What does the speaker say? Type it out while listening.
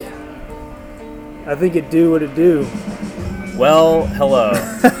I think it do what it do. Well, hello.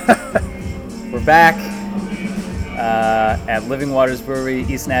 We're back at Living Waters Brewery,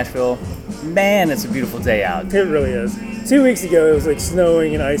 East Nashville. Man, it's a beautiful day out. It really is. 2 weeks ago, it was like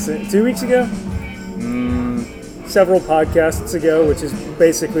snowing and icing. 2 weeks ago? Several podcasts ago, which is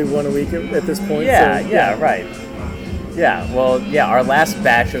basically one a week at this point. Yeah, right. Yeah, well, our last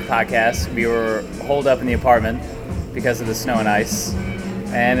batch of podcasts, we were holed up in the apartment because of the snow and ice.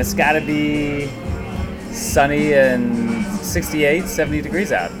 And it's got to be sunny and 68, 70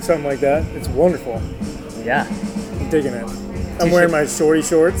 degrees out. Something like that. It's wonderful. Yeah. I'm digging it. I'm wearing my shorty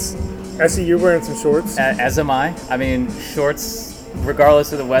shorts. I see you're wearing some shorts. As am I. I mean, shorts,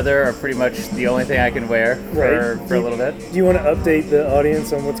 regardless of the weather, are pretty much the only thing I can wear for a little bit. Do you want to update the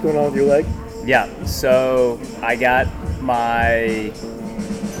audience on what's going on with your leg? Yeah. So I got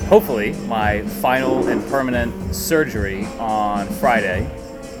hopefully, my final and permanent surgery on Friday.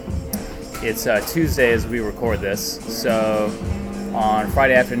 It's Tuesday as we record this. So on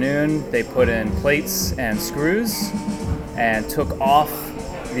Friday afternoon, they put in plates and screws and took off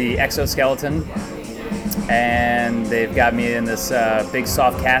the exoskeleton. And they've got me in this big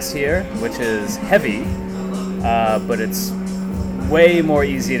soft cast here, which is heavy, but it's way more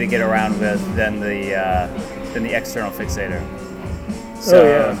easy to get around with than the external fixator. So,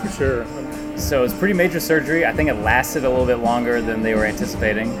 yeah, for sure. So it's pretty major surgery. I think it lasted a little bit longer than they were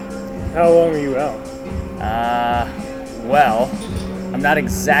anticipating. How long are you out? Well, I'm not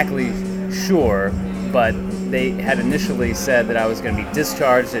exactly sure, but they had initially said that I was going to be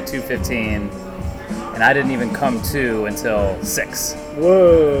discharged at 2:15, and I didn't even come to until 6.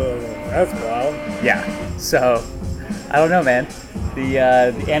 Whoa, that's wild. Yeah, so I don't know, man. The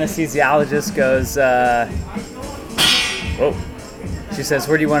anesthesiologist goes, whoa. She says,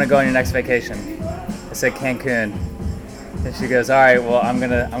 "Where do you want to go on your next vacation?" I said, "Cancun." And she goes, "All right, well, I'm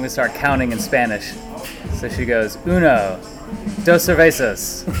gonna start counting in Spanish." So she goes, "Uno, dos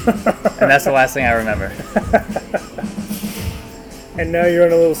cervezas," and that's the last thing I remember. And now you're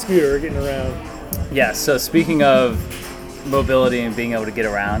on a little scooter getting around. Yeah. So speaking of mobility and being able to get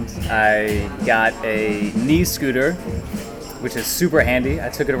around, I got a knee scooter, which is super handy. I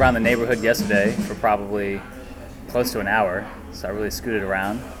took it around the neighborhood yesterday for probably close to an hour, so I really scooted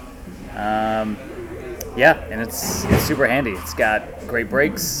around. Yeah, and it's super handy. It's got great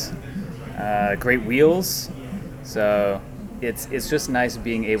brakes, great wheels, so it's just nice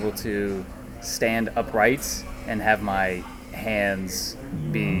being able to stand upright and have my hands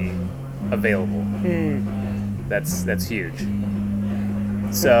be available. That's huge.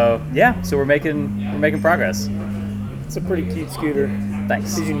 So yeah, so we're making progress. It's a pretty cute scooter.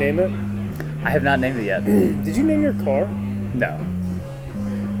 Thanks. Did you name it? I have not named it yet. Did you name your car? No.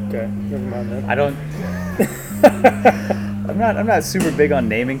 Okay, never mind then. I don't. I'm not super big on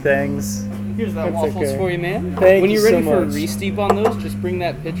naming things. Here's that That's waffles okay. for you, man. Thank when you you're ready so for a much. re-steep on those, just bring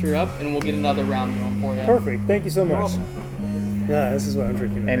that pitcher up and we'll get another round going for you. Perfect. Thank you so much. Yeah, this is what I'm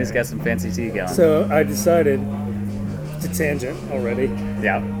drinking. And he's got some fancy tea going. So I decided to tangent already.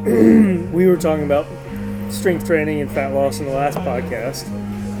 Yeah. We were talking about strength training and fat loss in the last podcast,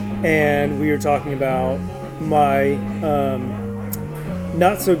 and we were talking about my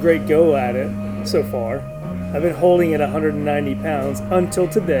not so great go at it so far. I've been holding at 190 pounds until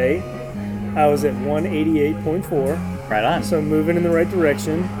today. I was at 188.4. Right on. So moving in the right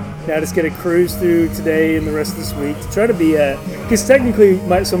direction. Now I just got to cruise through today and the rest of this week to try to be at, because technically,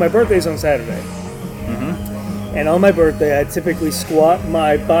 my birthday's on Saturday. And on my birthday, I typically squat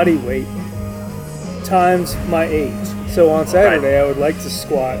my body weight times my age. So on Saturday, I would like to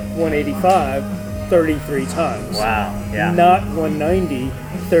squat 185 33 times. Wow. Yeah. Not 190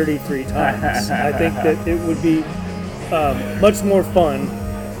 33 times. I think that it would be much more fun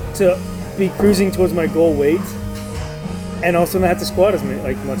to be cruising towards my goal weight and also not have to squat as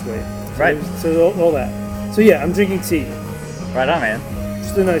much weight. Right. So all that. So yeah, I'm drinking tea. Right on, man.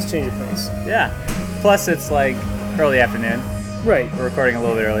 Just a nice change of pace. Yeah. Plus, it's like early afternoon. Right. We're recording a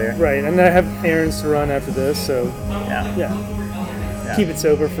little bit earlier. Right, and I have errands to run after this, so Yeah. keep it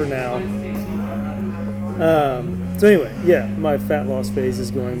sober for now. So anyway, yeah, my fat loss phase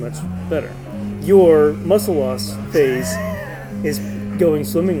is going much better. Your muscle loss phase is going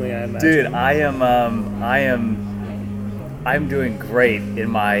swimmingly, I imagine. Dude, I'm doing great in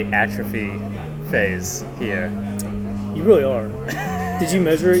my atrophy phase here. You really are. Did you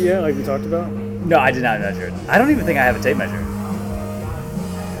measure it yet, like we talked about? No, I did not measure it. I don't even think I have a tape measure.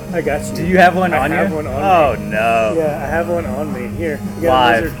 I got you. Do you have one on you? I have one on me. Oh, no. Yeah, I have one on me. Here. You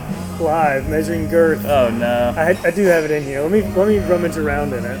Live. measure live, measuring girth. Oh, no. I do have it in here. Let me rummage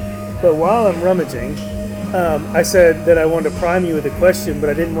around in it. But while I'm rummaging, I said that I wanted to prime you with a question, but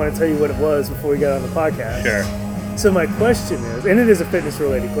I didn't want to tell you what it was before we got on the podcast. Sure. So my question is, and it is a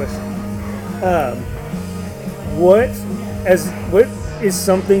fitness-related question, what is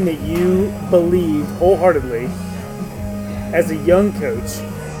something that you believed wholeheartely as a young coach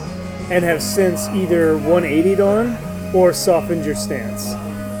and have since either 180'd on or softened your stance?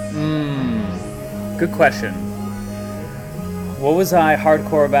 Good question. What was I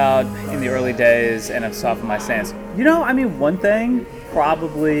hardcore about in the early days and have softened my stance? One thing,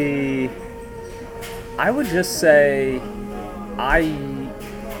 probably, I would just say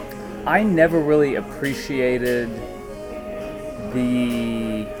I never really appreciated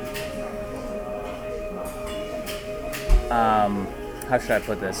the, how should I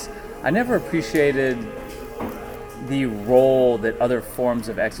put this? I never appreciated the role that other forms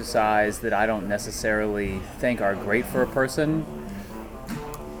of exercise that I don't necessarily think are great for a person.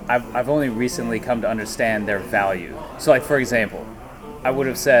 I've only recently come to understand their value. So, like, for example, I would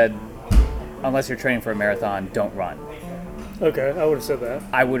have said, unless you're training for a marathon, don't run. Okay, I would have said that.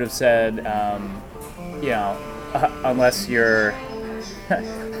 I would have said, unless you're,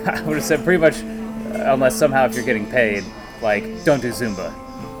 I would have said pretty much, unless somehow if you're getting paid, like, don't do Zumba.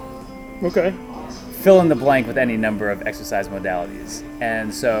 Okay. Fill in the blank with any number of exercise modalities.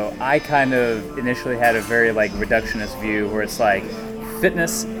 And so I kind of initially had a very reductionist view where it's like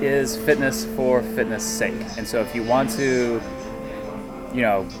fitness is fitness for fitness sake. And so if you want to,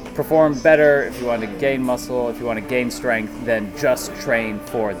 perform better, if you want to gain muscle, if you want to gain strength, then just train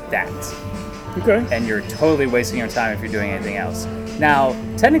for that. Okay. And you're totally wasting your time if you're doing anything else. Now,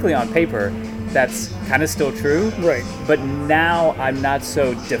 technically on paper, that's kind of still true. Right. But now I'm not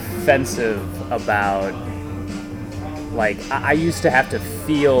so defensive about, I used to have to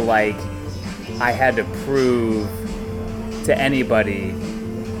feel like I had to prove to anybody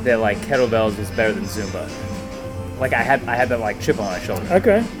that, kettlebells was better than Zumba. I had that, chip on my shoulder.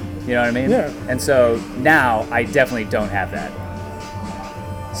 Okay. You know what I mean? Yeah. And so now I definitely don't have that.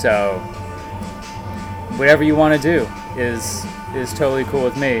 So whatever you want to do is totally cool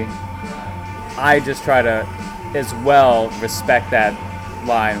with me. I just try to, as well, respect that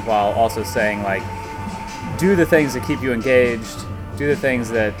line while also saying, do the things that keep you engaged, do the things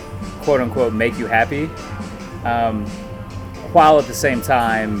that, quote-unquote, make you happy, while at the same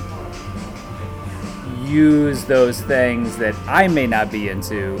time use those things that I may not be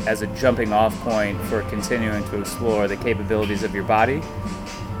into as a jumping-off point for continuing to explore the capabilities of your body.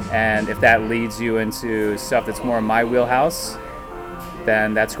 And if that leads you into stuff that's more in my wheelhouse,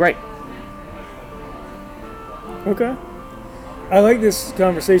 then that's great. Okay. I like this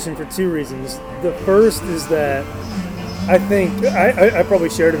conversation for two reasons. The first is that I think I probably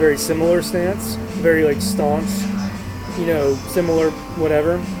shared a very similar stance, very staunch, similar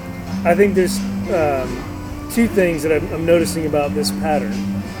whatever. I think there's two things that I'm noticing about this pattern.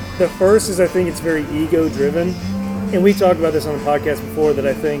 The first is I think it's very ego-driven, and we talked about this on the podcast before, that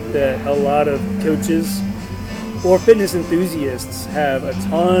I think that a lot of coaches or fitness enthusiasts have a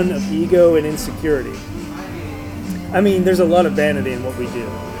ton of ego and insecurity. I mean, there's a lot of vanity in what we do.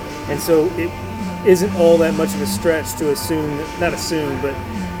 And so it isn't all that much of a stretch to not assume, but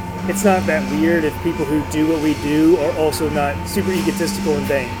it's not that weird if people who do what we do are also not super egotistical and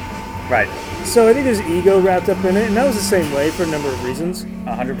vain. Right. So I think there's ego wrapped up in it, and that was the same way for a number of reasons.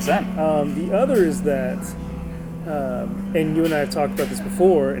 100%. The other is that, and you and I have talked about this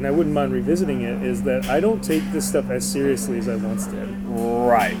before, and I wouldn't mind revisiting it, is that I don't take this stuff as seriously as I once did.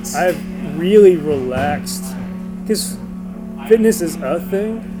 Right. I've really relaxed. Because fitness is a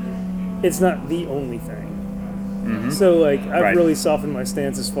thing, it's not the only thing. Mm-hmm. So, I've really softened my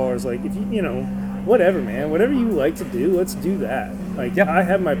stance as far as, if whatever, man, whatever you like to do, let's do that. I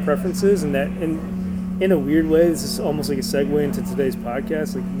have my preferences, and that, in a weird way, this is almost like a segue into today's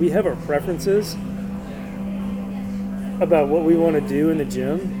podcast. We have our preferences about what we want to do in the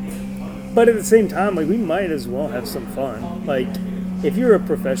gym, but at the same time, we might as well have some fun. If you're a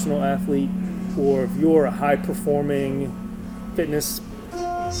professional athlete, or if you're a high-performing fitness,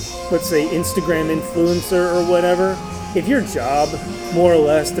 let's say Instagram influencer or whatever, if your job more or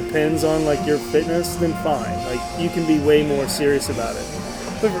less depends on your fitness, then fine. You can be way more serious about it.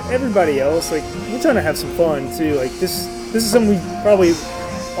 But for everybody else, we're trying to have some fun too. This is something we probably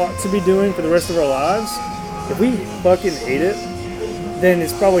ought to be doing for the rest of our lives. If we fucking hate it, then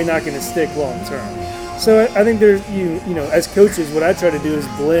it's probably not going to stick long term. So I think there's, as coaches, what I try to do is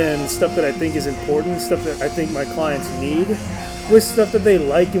blend stuff that I think is important, stuff that I think my clients need, with stuff that they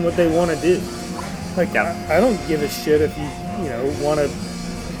like and what they want to do. I don't give a shit if you want to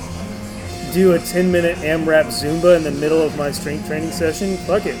do a 10-minute AMRAP Zumba in the middle of my strength training session.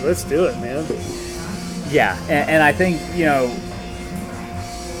 Fuck it, let's do it, man. Yeah, and I think,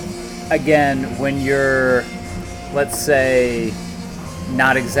 again, when you're, let's say,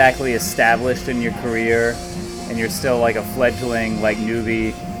 not exactly established in your career, and you're still like a fledgling, like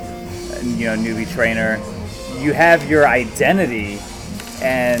newbie trainer, you have your identity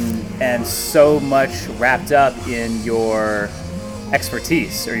and so much wrapped up in your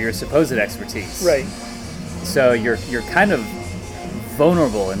expertise or your supposed expertise. Right. So you're kind of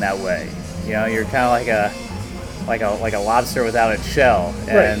vulnerable in that way. You're kind of like a lobster without its shell,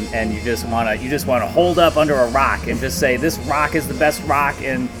 and you just want to hold up under a rock and just say, this rock is the best rock,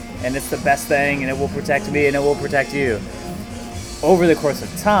 and it's the best thing, and it will protect me and it will protect you. Over the course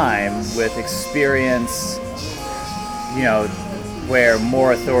of time, with experience, where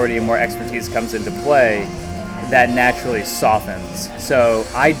more authority and more expertise comes into play, that naturally softens. So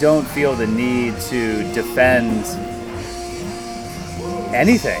I don't feel the need to defend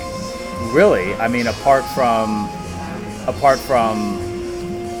anything, really. I mean, apart from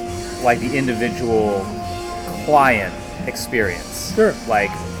like the individual client experience. Sure. Like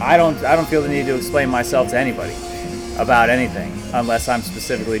I don't feel the need to explain myself to anybody about anything unless somebody's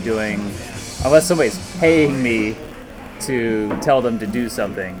paying me to tell them to do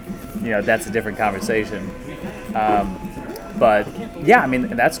something. That's a different conversation. But yeah, I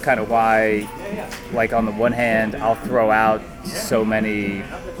mean, that's kind of why, like, on the one hand, I'll throw out so many,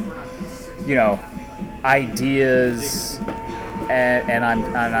 ideas, and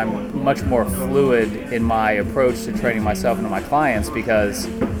I'm much more fluid in my approach to training myself and my clients, because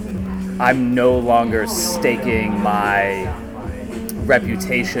I'm no longer staking my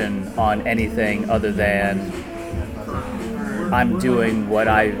reputation on anything other than I'm doing what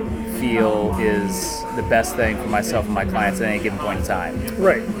I feel is the best thing for myself and my clients at any given point in time.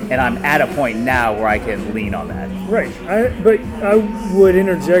 Right. And I'm at a point now where I can lean on that. Right. But I would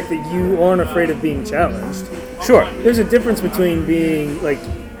interject that you aren't afraid of being challenged. Sure. There's a difference between being, like,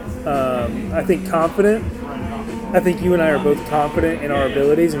 I think confident. I think you and I are both confident in our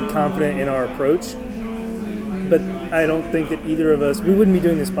abilities and confident in our approach. But I don't think that either of us, we wouldn't be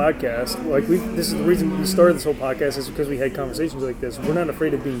doing this podcast. Like, this is the reason we started this whole podcast, is because we had conversations like this. We're not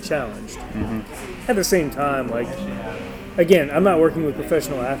afraid of being challenged. Mm-hmm. At the same time, like, again, I'm not working with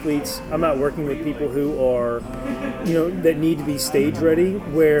professional athletes. I'm not working with people who are, that need to be stage ready,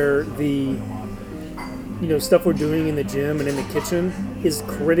 where the, stuff we're doing in the gym and in the kitchen is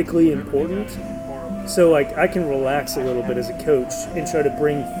critically important. So, like, I can relax a little bit as a coach and try to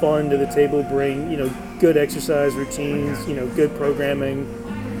bring fun to the table, bring, good exercise routines, good programming.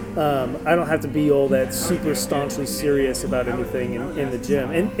 I don't have to be all that super staunchly serious about anything in the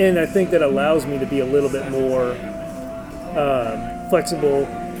gym. And I think that allows me to be a little bit more flexible,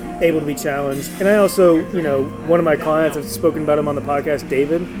 able to be challenged. And I also, one of my clients, I've spoken about him on the podcast,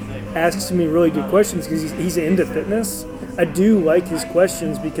 David, asks me really good questions because he's into fitness. I do like his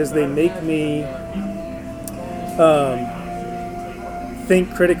questions because they make me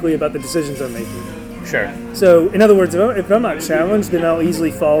think critically about the decisions I'm making. Sure. So, in other words, if I'm not challenged, then I'll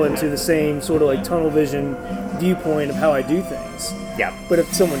easily fall into the same sort of like tunnel vision viewpoint of how I do things. Yeah. But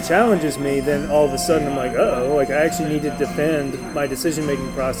if someone challenges me, then all of a sudden I'm like, oh, like, I actually need to defend my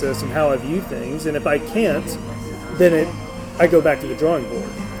decision-making process and how I view things. And if I can't, then I go back to the drawing board.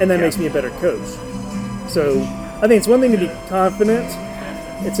 And that makes me a better coach. So I think it's one thing to be confident.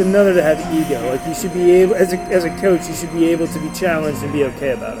 It's another to have ego. Like, you should be able, as a coach, you should be able to be challenged and be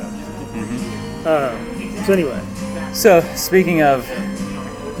okay about it. Mm-hmm. So anyway. So, speaking of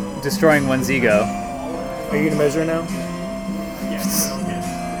destroying one's ego. Are you going to measure now?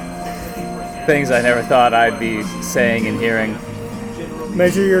 Things I never thought I'd be saying and hearing.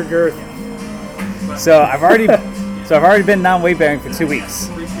 Measure your girth. So I've already been non-weight bearing for 2 weeks.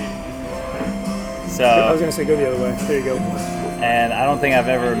 So I was going to say go the other way. There you go. And I don't think I've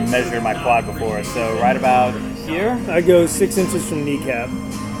ever measured my quad before. So right about here? I go 6 inches from kneecap.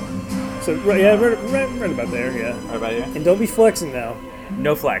 So right about there, yeah. Right about here? And don't be flexing now.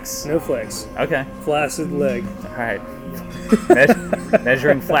 No flex. No flex. Okay. Flaccid leg. All right.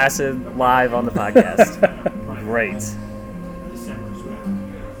 Measuring flaccid live on the podcast. Great.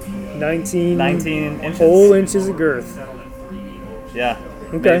 19 inches. Whole inches of girth. Yeah.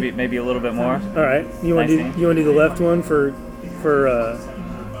 Okay. Maybe a little bit more. All right. You want to do the left one for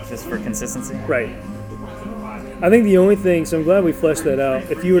just for consistency? Right. I think the only thing, so I'm glad we fleshed that out.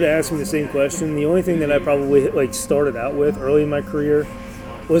 If you were to ask me the same question, the only thing that I probably started out with early in my career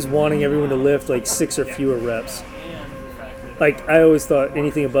was wanting everyone to lift 6 or fewer reps. I always thought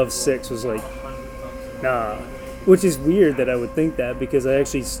anything above 6 was nah. Which is weird that I would think that, because I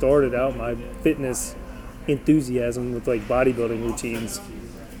actually started out my fitness enthusiasm with bodybuilding routines.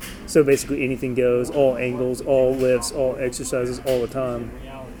 So basically anything goes, all angles, all lifts, all exercises, all the time.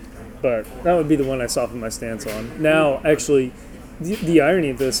 But that would be the one I soften my stance on. Now, actually, the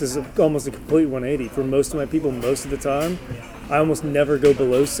irony of this is almost a complete 180. For most of my people, most of the time, I almost never go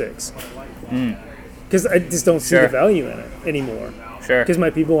below 6. Because I just don't see the value in it anymore. Sure. Because my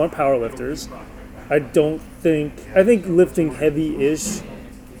people aren't power lifters. I think lifting heavy-ish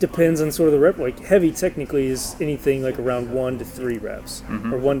depends on sort of the rep. Like heavy technically is anything like around 1 to 3 reps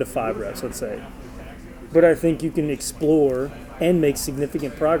or 1 to 5 reps, let's say. But I think you can explore and make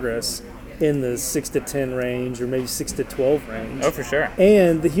significant progress in the 6 to 10 range or maybe 6 to 12 range. Oh, for sure.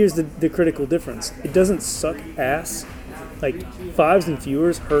 And here's the critical difference. It doesn't suck ass. Like 5s and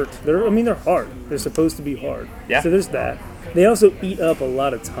fewers hurt. They're hard. They're supposed to be hard. Yeah. So there's that. They also eat up a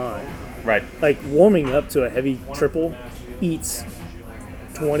lot of time. Right. Like warming up to a heavy triple eats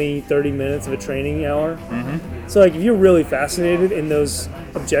 20, 30 minutes of a training hour. So like if you're really fascinated in those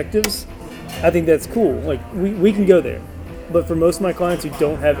objectives, I think that's cool. Like we can go there. But for most of my clients who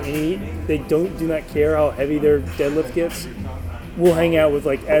don't have any, they do not care how heavy their deadlift gets, we'll hang out with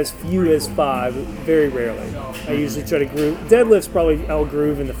like as few as 5, very rarely. I usually try to groove. Deadlifts probably I'll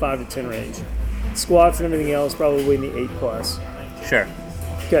groove in the 5 to 10 range. Squats and everything else probably in the 8 plus. Sure.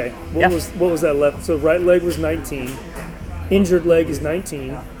 Okay. What was that left? So right leg was 19. Injured leg is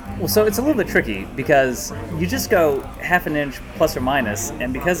 19. Well, so it's a little bit tricky because you just go half an inch plus or minus,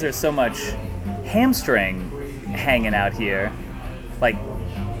 and because there's so much hamstring hanging out here, like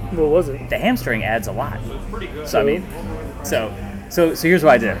What was it? the hamstring adds a lot. So I mean, so here's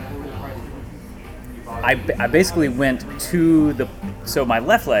what I did. I basically went to so my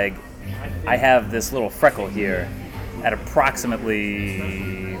left leg, I have this little freckle here at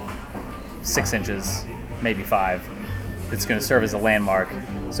approximately 6 inches, maybe 5. It's going to serve as a landmark.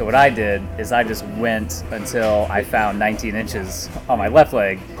 So what I did is I just went until I found 19 inches on my left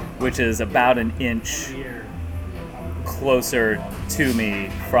leg, which is about an inch closer to me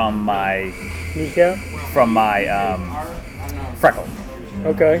from my Kneecap? freckle.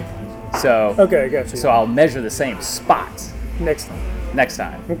 Okay. So Okay, I got you. so I'll measure the same spot Next time. next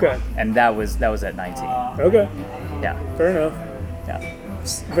time. Okay. And that was at 19. Okay. Yeah. Fair enough. Yeah.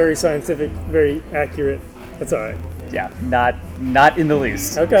 It's very scientific, very accurate. That's all right. Yeah. Not in the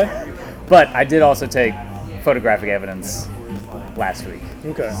least. Okay. But I did also take photographic evidence last week.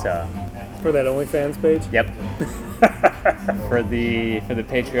 Okay. So, For that OnlyFans page? yep. for the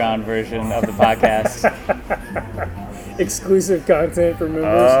Patreon version of the podcast. Exclusive content for members.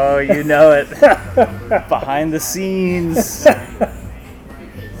 Oh, you know it. Behind the scenes.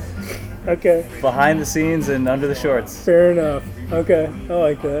 Okay. Behind the scenes and under the shorts. Fair enough. Okay. I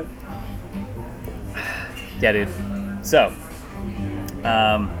like that. Yeah, dude. So,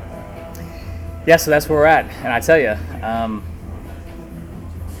 yeah, so that's where we're at. And I tell you,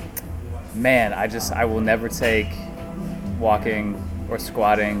 man, I will never take walking or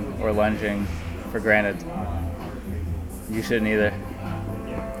squatting or lunging for granted. You shouldn't either.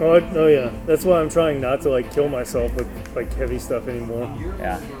 Oh yeah. That's why I'm trying not to like kill myself with like heavy stuff anymore.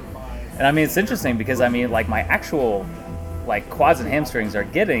 Yeah. And I mean, it's interesting because I mean, like my actual like quads and hamstrings are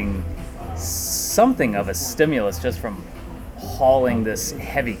getting something of a stimulus just from hauling this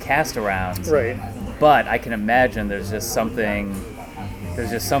heavy cast around. Right. But I can imagine there's just something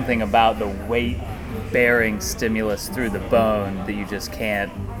about the weight bearing stimulus through the bone that you just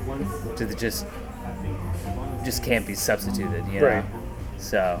can't can't be substituted, you know? Right.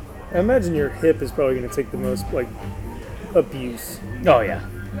 So I imagine your hip is probably going to take the most like abuse. oh yeah.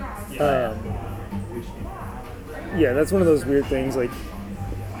 Yeah, that's one of those weird things. Like,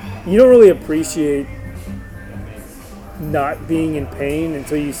 you don't really appreciate not being in pain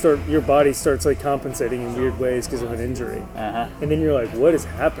until your body starts like compensating in weird ways because of an injury, and then you're like, what is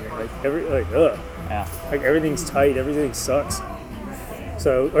happening? Yeah. Like everything's tight, everything sucks.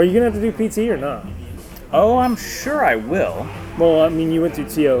 So, are you gonna have to do PT or not? Oh, I'm sure I will. Well, I mean, you went through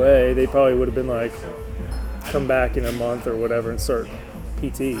TOA. They probably would have been like, come back in a month or whatever and start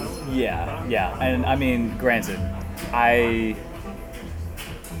PT. Yeah. And I mean, granted,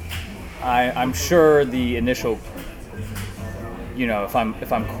 I'm sure the initial, you know, if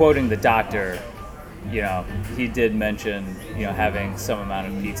I'm quoting the doctor, you know, he did mention, you know, having some amount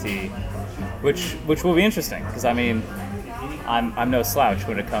of PT, which will be interesting because I mean, I'm no slouch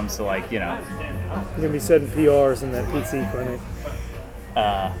when it comes to like, you know, You're gonna be setting PRs in that PT clinic.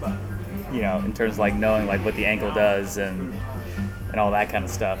 you know, in terms of like knowing like what the ankle does and all that kind of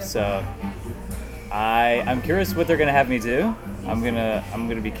stuff. So I'm curious what they're gonna have me do. I'm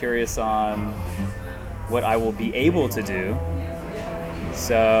gonna be curious on what I will be able to do.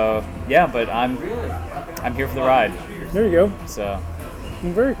 So yeah, but I'm here for the ride. There you go. So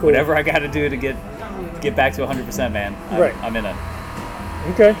Very cool. Whatever I got to do to get back to 100%, man. I'm in it.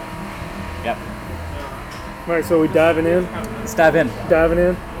 Okay. Yep. All right, so we diving in? Let's dive in. Diving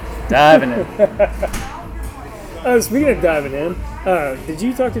in? Diving in. Speaking of diving in, did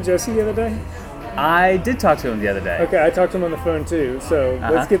you talk to Jesse the other day? I did talk to him the other day. Okay, I talked to him on the phone too. So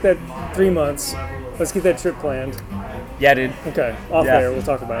let's get that 3 months. Let's get that trip planned. Yeah, dude. Okay, off air, we'll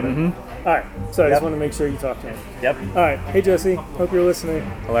talk about it. All right, so I just want to make sure you talk to him. Yep. All right, hey Jesse, hope you're listening.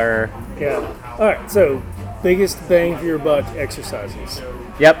 Hello. Yeah. All right, so biggest bang for your buck exercises.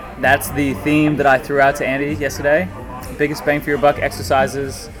 Yep, that's the theme that I threw out to Andy yesterday. Biggest bang for your buck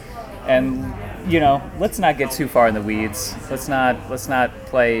exercises, and let's not get too far in the weeds. Let's not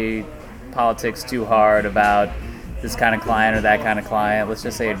play politics too hard about this kind of client or that kind of client. Let's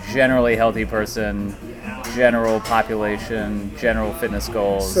just say a generally healthy person, general population, general fitness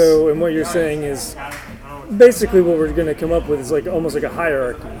goals. So, and what you're saying is basically what we're going to come up with is almost like a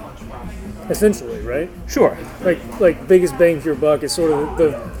hierarchy, essentially, right? Sure. Like biggest bang for your buck is sort of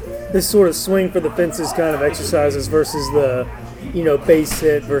this sort of swing for the fences kind of exercises versus the base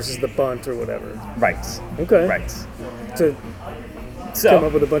hit versus the bunt or whatever. Right. Okay. Right. So come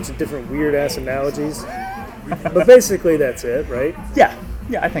up with a bunch of different weird ass analogies, but basically that's it, right? Yeah,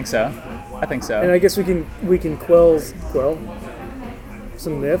 I think so. And I guess we can quell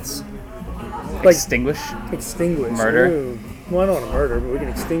some myths, like extinguish murder. Ooh. Well, I don't want to murder, but we can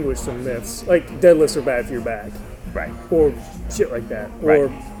extinguish some myths, like deadlifts are bad for your back, right? Or shit like that, right.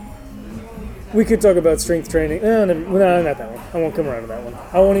 Or we could talk about strength training. No, not that one. I won't come around to that one.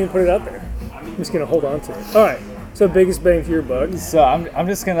 I won't even put it out there. I'm just gonna hold on to it. All right. So biggest bang for your buck. So I'm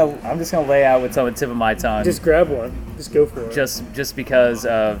just gonna lay out what's on the tip of my tongue. Just grab one. Just go for it. Just because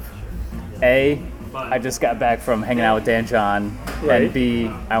of I just got back from hanging out with Dan John, right. And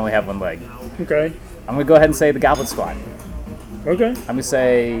B, I only have one leg. Okay. I'm gonna go ahead and say the goblet squat. Okay. I'm gonna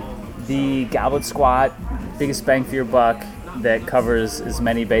say the goblet squat, biggest bang for your buck that covers as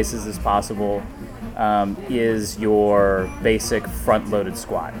many bases as possible. Is your basic front-loaded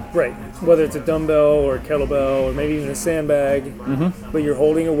squat. Right. Whether it's a dumbbell or a kettlebell or maybe even a sandbag, but you're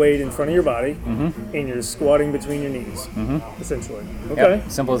holding a weight in front of your body and you're squatting between your knees, essentially. Okay.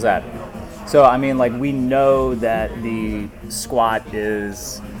 Yep. Simple as that. So, we know that the squat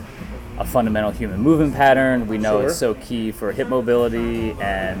is a fundamental human movement pattern. We know It's so key for hip mobility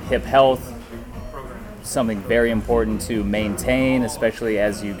and hip health. Something very important to maintain, especially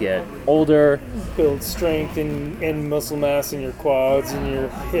as you get older. Build strength and muscle mass in your quads and your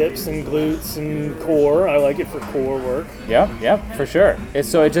hips and glutes and core. I like it for core work. Yep, for sure. It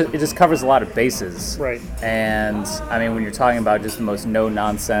just covers a lot of bases. Right. And when you're talking about just the most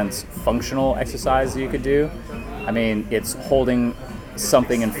no-nonsense functional exercise you could do, it's holding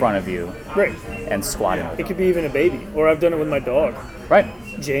something in front of you. Right. And squatting. It could be even a baby, or I've done it with my dog. Right.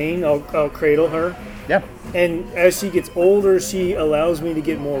 Jane, I'll cradle her. Yeah. And as she gets older, she allows me to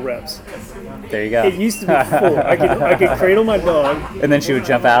get more reps. There you go. It used to be 4. I could cradle my dog. And then she would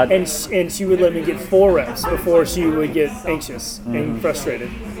jump out. And she would let me get 4 reps before she would get anxious and frustrated.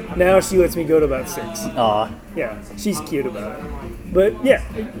 Now she lets me go to about 6. Aw. Yeah, she's cute about it. But yeah,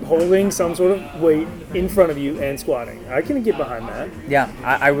 holding some sort of weight in front of you and squatting. I can get behind that. Yeah,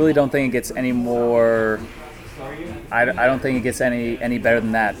 I really don't think it gets any more... I don't think it gets any better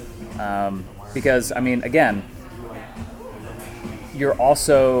than that. Because, again, you're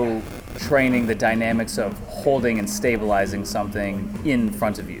also training the dynamics of holding and stabilizing something in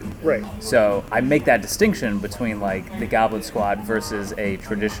front of you. Right. So I make that distinction between, the goblet squat versus a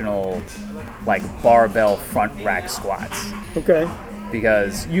traditional, barbell front rack squats. Okay.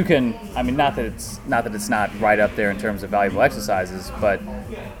 Because you can, not that it's not right up there in terms of valuable exercises, but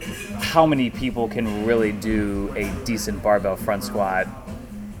how many people can really do a decent barbell front squat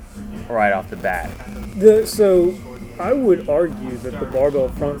right off the bat? So I would argue that the barbell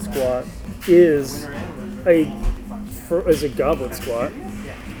front squat is a goblet squat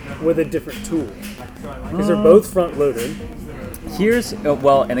with a different tool, because they're both front loaded.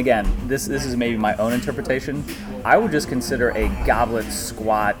 And again, this is maybe my own interpretation. I would just consider a goblet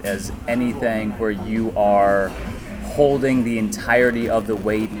squat as anything where you are holding the entirety of the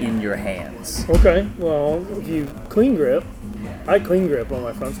weight in your hands. Okay, well, if you clean grip, I clean grip on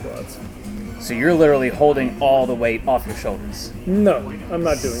my front squats. So you're literally holding all the weight off your shoulders. No, I'm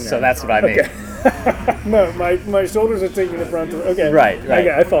not doing that. So that's what I mean. Okay. No, my shoulders are taking the front. Okay. Right.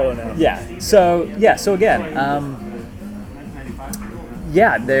 Okay, I follow now. Yeah. So again,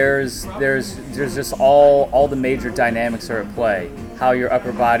 there's just all the major dynamics are at play. How your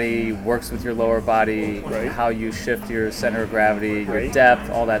upper body works with your lower body, right. How you shift your center of gravity, your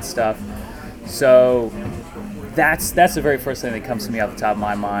depth, all that stuff. So that's the very first thing that comes to me off the top of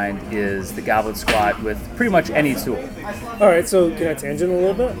my mind is the goblet squat with pretty much any tool. All right, so can I tangent a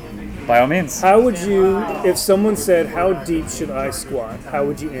little bit? By all means. How would you, if someone said, how deep should I squat, how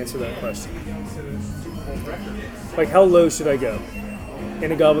would you answer that question? Like, how low should I go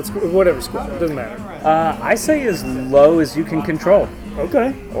in a goblet squat, whatever squat, it doesn't matter. I say as low as you can control.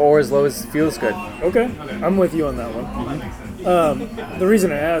 Okay. Or as low as feels good. Okay. I'm with you on that one. The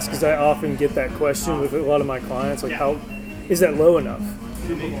reason I ask is I often get that question with a lot of my clients, like, how is that low enough?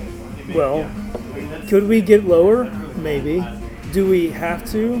 Well, could we get lower? Maybe. Do we have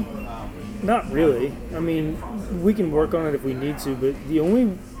to? Not really. I mean, we can work on it if we need to, but the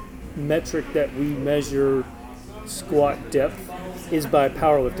only metric that we measure squat depth is by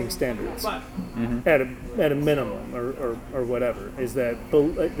powerlifting standards at a minimum or whatever, is that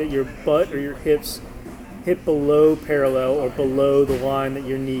your butt or your hips hit below parallel or below the line that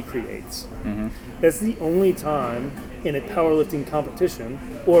your knee creates. That's the only time in a powerlifting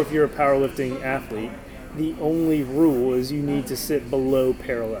competition, or if you're a powerlifting athlete, the only rule is you need to sit below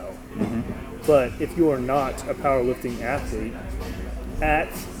parallel. But if you are not a powerlifting athlete, at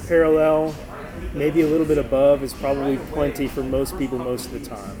parallel, maybe a little bit above is probably plenty for most people most of the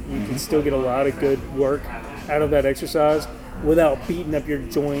time. You can still get a lot of good work out of that exercise without beating up your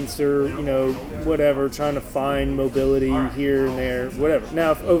joints or, whatever, trying to find mobility here and there, whatever.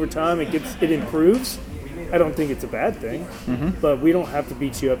 Now, if over time it improves, I don't think it's a bad thing, but we don't have to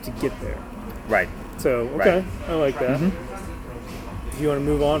beat you up to get there. Right. So, okay, right. I like that. Do you want to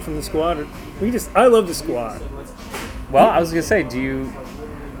move on from the squat? I love the squat. Well, I was going to say,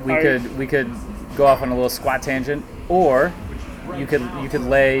 we could go off on a little squat tangent, or you could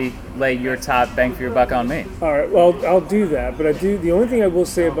lay your top bang for your buck on me. All right, well, I'll do that, but the only thing I will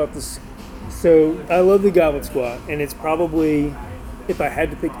say about this, so I love the goblet squat, and it's probably, if I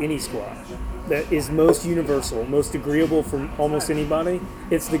had to pick any squat that is most universal, most agreeable for almost anybody,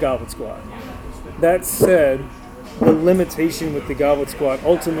 it's the goblet squat. That said, the limitation with the goblet squat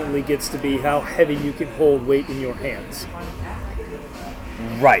ultimately gets to be how heavy you can hold weight in your hands.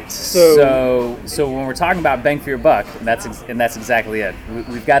 Right. So when we're talking about bang for your buck, that's exactly it.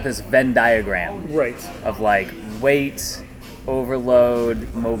 We've got this Venn diagram, right, of like weight,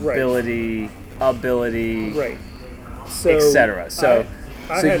 overload, mobility, ability, right, etc. So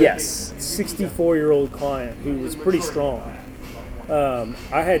had yes, a 64-year-old client who was pretty strong.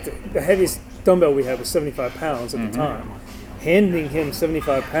 The heaviest dumbbell we had was 75 pounds at the time. Handing him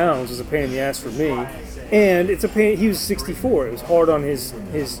 75 pounds was a pain in the ass for me, and it's a pain. He was 64. It was hard on his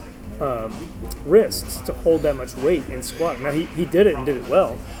wrists to hold that much weight and squat. Now he did it and did it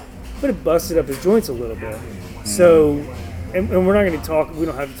well, but it busted up his joints a little bit. So, and we're not going to talk. We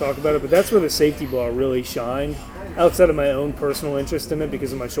don't have to talk about it, but that's where the safety bar really shined. Outside of my own personal interest in it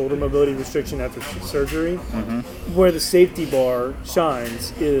because of my shoulder mobility restriction after surgery, where the safety bar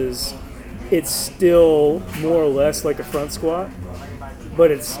shines is it's still more or less like a front squat,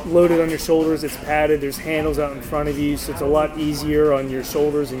 but it's loaded on your shoulders, it's padded, there's handles out in front of you, so it's a lot easier on your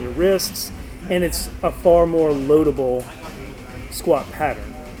shoulders and your wrists, and it's a far more loadable squat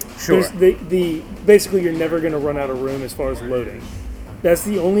pattern. Sure. Basically, you're never going to run out of room as far as loading. That's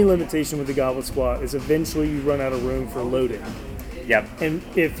the only limitation with the goblet squat is eventually you run out of room for loading. Yep. And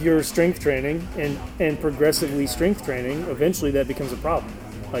if you're strength training and progressively strength training, eventually that becomes a problem.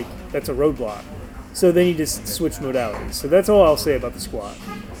 Like, that's a roadblock. So then you just switch modalities. So that's all I'll say about the squat.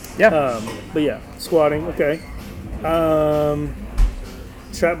 Yeah. But yeah, squatting, okay.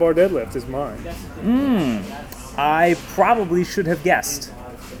 Trap bar deadlift is mine. I probably should have guessed.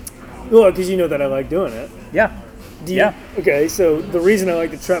 Well, because you know that I like doing it. Yeah. Okay, so the reason I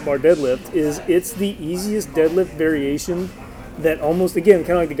like the trap bar deadlift is it's the easiest deadlift variation that almost, again,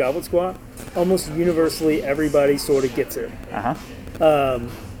 kind of like the goblet squat, almost universally everybody sort of gets it.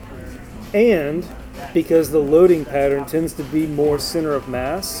 And because the loading pattern tends to be more center of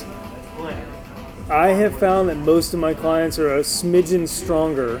mass, I have found that most of my clients are a smidgen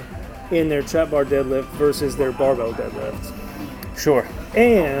stronger in their trap bar deadlift versus their barbell deadlift. Sure.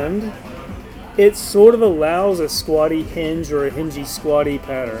 And it sort of allows a squatty hinge or a hingy squatty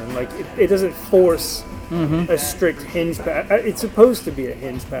pattern. Like, it doesn't force a strict hinge pattern. It's supposed to be a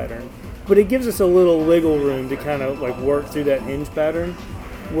hinge pattern, but it gives us a little wiggle room to kind of like work through that hinge pattern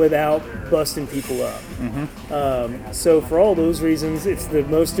without busting people up. So for all those reasons, it's the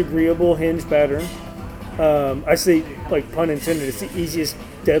most agreeable hinge pattern. I say, like, pun intended, it's the easiest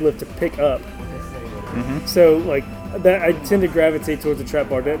deadlift to pick up. So like that, I tend to gravitate towards the trap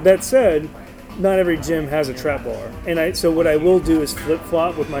bar. That said, not every gym has a trap bar, and so what I will do is flip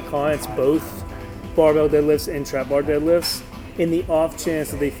flop with my clients both barbell deadlifts and trap bar deadlifts, in the off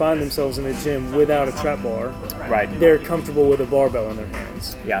chance that they find themselves in a gym without a trap bar, Right. they're comfortable with a barbell in their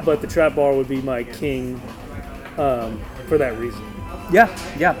hands. Yeah. But the trap bar would be my king for that reason.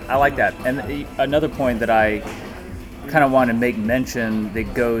 Yeah, I like that. And another point that I kind of want to make mention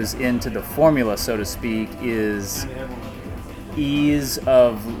that goes into the formula, so to speak, is ease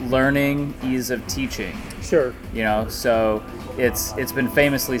of learning, ease of teaching. Sure. You know, so it's been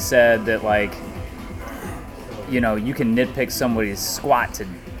famously said that, like, you know, you can nitpick somebody's squat to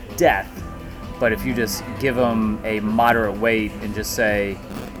death, but if you just give them a moderate weight and just say,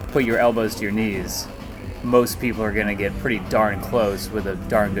 put your elbows to your knees, most people are going to get pretty darn close with a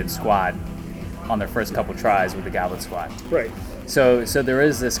darn good squat on their first couple tries with the goblet squat. Right. So there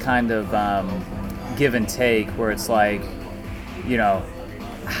is this kind of give and take where it's like, you know,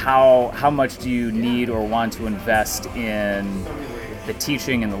 how much do you need or want to invest in the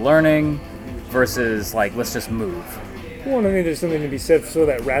teaching and the learning versus, like, let's just move. Well, I think there's something to be said for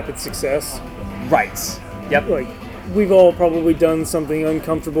that rapid success. Right. Yep. Like, we've all probably done something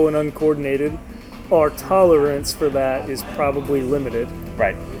uncomfortable and uncoordinated. Our tolerance for that is probably limited.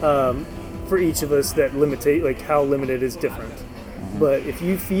 Right. For each of us, that like how limited is different. But if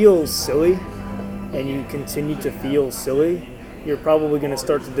you feel silly and you continue to feel silly, you're probably going to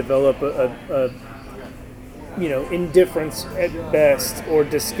start to develop a indifference at best or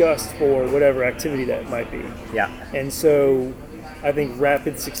disgust for whatever activity that might be. Yeah. And so I think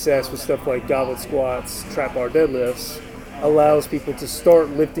rapid success with stuff like goblet squats, trap bar deadlifts allows people to start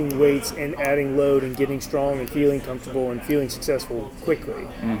lifting weights and adding load and getting strong and feeling comfortable and feeling successful quickly.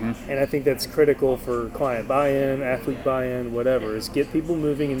 And I think that's critical for client buy-in, athlete buy-in, whatever, is get people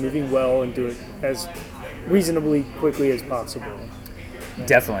moving and moving well and do it as reasonably quickly as possible.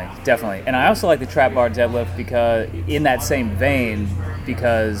 Definitely. And I also like the trap bar deadlift because, in that same vein,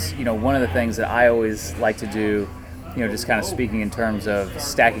 because, you know, one of the things that I always like to do, you know, just kind of speaking in terms of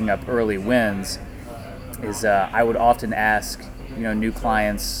stacking up early wins, is I would often ask, you know, new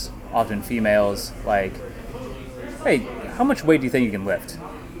clients, often females, like, hey, how much weight do you think you can lift?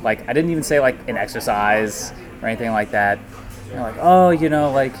 Like, I didn't even say, like, an exercise or anything like that. They're like, oh, you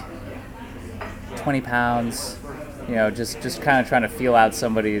know, like 20 pounds, you know, just kind of trying to feel out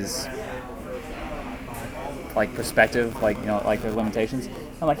somebody's, like, perspective, like, you know, like their limitations.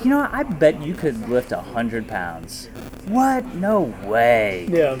 I'm like, you know what? I bet you could lift 100 pounds. What? No way.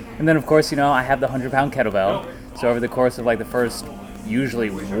 Yeah. And then, of course, you know, I have the 100-pound kettlebell. So over the course of, like, the first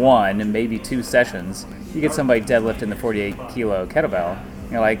usually 1 and maybe 2 sessions, you get somebody deadlifting the 48-kilo kettlebell.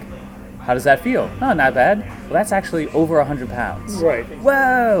 And you're like, how does that feel? Oh, not bad. Well, that's actually over 100 pounds. Right.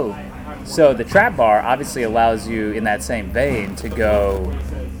 Whoa! So the trap bar obviously allows you, in that same vein, to go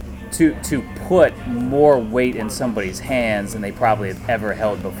to put more weight in somebody's hands than they probably have ever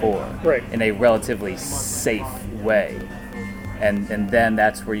held before. Right. In a relatively safe way. And then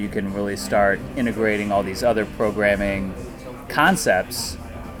that's where you can really start integrating all these other programming concepts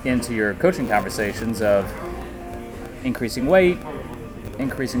into your coaching conversations of increasing weight,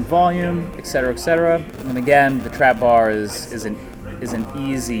 increasing volume, et cetera, and again, the trap bar is an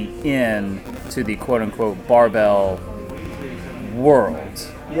easy in to the quote-unquote barbell world.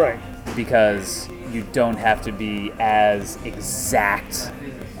 Right. Because you don't have to be as exact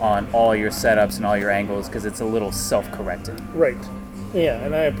on all your setups and all your angles because it's a little self-correcting. Right. Yeah,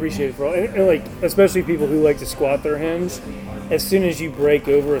 and I appreciate it for all, and like, especially people who like to squat their hinge. As soon as you break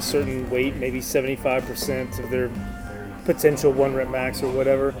over a certain weight, maybe 75% of their potential 1 rep max or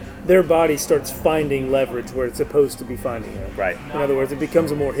whatever, their body starts finding leverage where it's supposed to be finding it. Right. In other words, it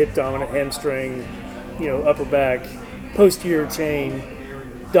becomes a more hip dominant, hamstring, you know, upper back, posterior chain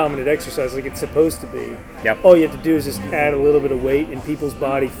dominant exercise like it's supposed to be. Yep. All you have to do is just add a little bit of weight and people's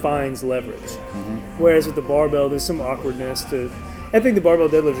body finds leverage. Whereas with the barbell, there's some awkwardness to. I think the barbell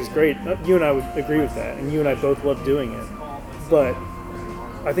deadlift is great. You and I would agree with that, and you and I both love doing it. But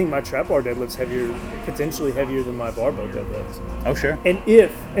I think my trap bar deadlift's potentially heavier than my barbell deadlift. Oh, sure. And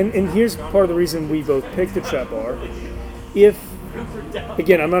and here's part of the reason we both picked the trap bar.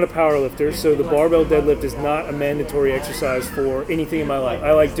 Again, I'm not a power lifter, so the barbell deadlift is not a mandatory exercise for anything in my life.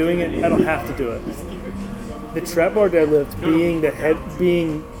 I like doing it. I don't have to do it. The trap bar deadlift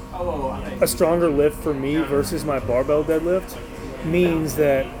being a stronger lift for me versus my barbell deadlift means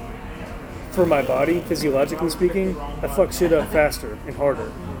that for my body, physiologically speaking, I fuck shit up faster and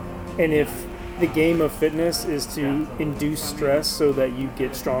harder. And if the game of fitness is to induce stress so that you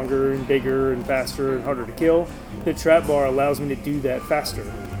get stronger and bigger and faster and harder to kill, the trap bar allows me to do that faster.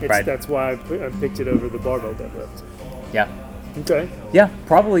 Right. That's why I picked it over the barbell deadlift. Yeah. Okay. Yeah,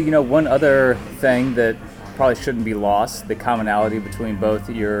 probably, you know, one other thing that probably shouldn't be lost, the commonality between both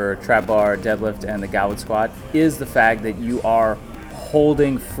your trap bar deadlift and the goblet squat, is the fact that you are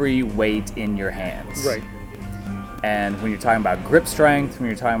holding free weight in your hands. Right. And when you're talking about grip strength, when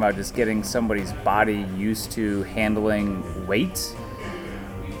you're talking about just getting somebody's body used to handling weight,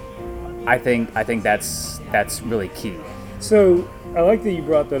 I think that's really key. So I like that you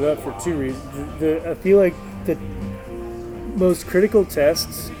brought that up for two reasons. I feel like the most critical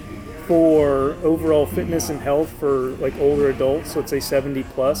tests for overall fitness and health for like older adults, let's say 70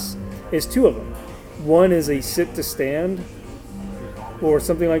 plus, is two of them. One is a sit to stand or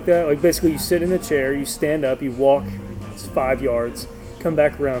something like that. Like basically you sit in a chair, you stand up, you walk 5 yards, come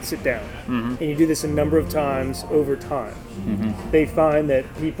back around, sit down. Mm-hmm. And you do this a number of times over time. Mm-hmm. They find that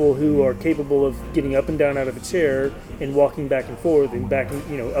people who are capable of getting up and down out of a chair and walking back and forth and back,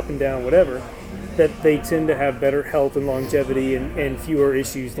 up and down, whatever, that they tend to have better health and longevity and fewer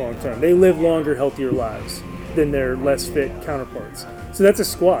issues long term. They live longer, healthier lives than their less fit counterparts. So that's a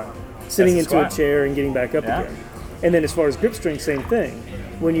squat, sitting into a chair and getting back up again. And then as far as grip strength, same thing.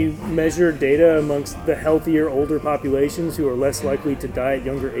 When you measure data amongst the healthier, older populations who are less likely to die at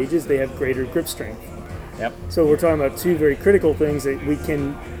younger ages, they have greater grip strength. Yep. So we're talking about two very critical things that we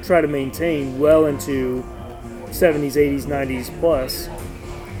can try to maintain well into 70s, 80s, 90s plus,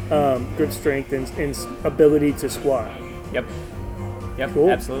 grip strength and ability to squat. Yep.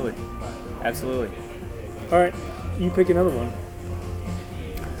 Cool. Absolutely. All right, you pick another one.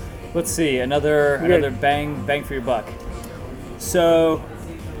 Let's see, another bang for your buck. So,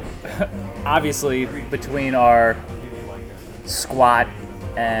 obviously, between our squat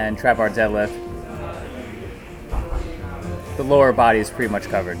and trap bar deadlift, the lower body is pretty much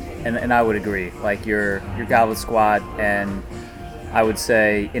covered, and I would agree. Like your goblet squat, and I would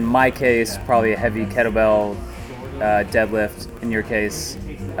say, in my case, probably a heavy kettlebell deadlift. In your case,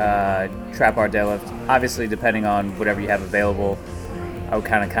 trap bar deadlift. Obviously, depending on whatever you have available, I would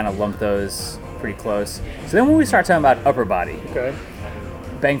kind of lump those pretty close. So then when we start talking about upper body, okay,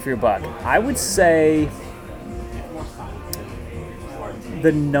 bang for your buck, I would say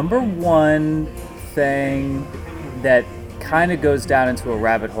the number one thing that kind of goes down into a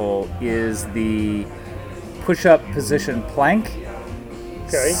rabbit hole is the push-up position plank /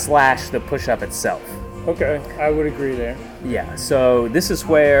 the push-up itself. Okay, I would agree there. Yeah, so this is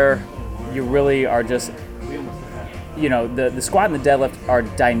where you really are just, the squat and the deadlift are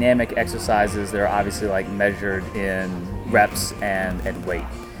dynamic exercises that are obviously like measured in reps and weight.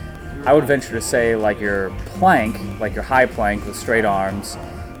 I would venture to say like your plank, like your high plank with straight arms,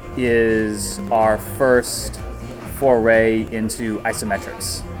 is our first foray into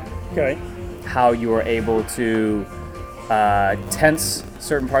isometrics. Okay. How you are able to tense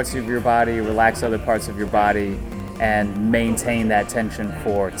certain parts of your body, relax other parts of your body, and maintain that tension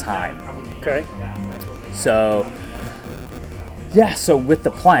for time. Okay. So with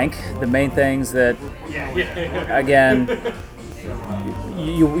the plank, the main things that, again,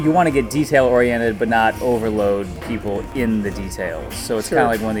 you want to get detail oriented but not overload people in the details. So it's kind of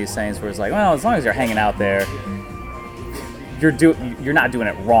like one of these things where it's like, well, as long as you're hanging out there, you're not doing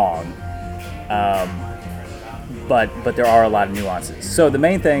it wrong. But there are a lot of nuances. So the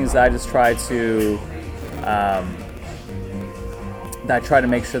main things that I just try to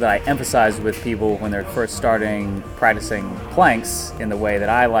make sure that I emphasize with people when they're first starting practicing planks in the way that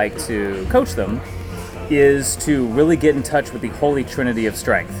I like to coach them is to really get in touch with the holy trinity of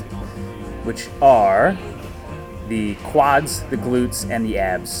strength, which are the quads, the glutes, and the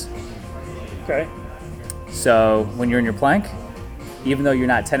abs. Okay. So when you're in your plank, even though you're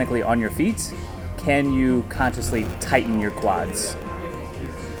not technically on your feet, can you consciously tighten your quads?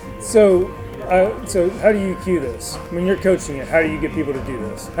 So how do you cue this? When you're coaching it, how do you get people to do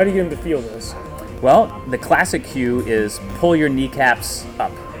this? How do you get them to feel this? Well, the classic cue is pull your kneecaps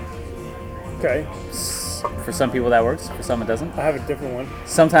up. Okay. For some people that works, for some it doesn't. I have a different one.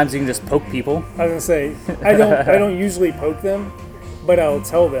 Sometimes you can just poke people. I was gonna say, I don't usually poke them, but I'll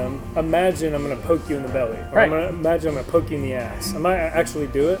tell them, imagine I'm gonna poke you in the belly. Or imagine I'm gonna poke you in the ass. I might actually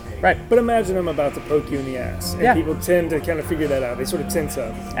do it. Right. But imagine I'm about to poke you in the ass. And people tend to kind of figure that out. They sort of tense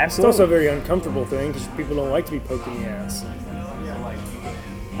up. Absolutely. It's also a very uncomfortable thing because people don't like to be poked in the ass.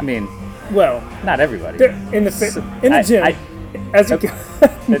 I mean, well, not everybody. In the gym, as a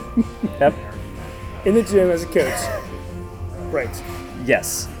Yep. In the gym as a coach. Right.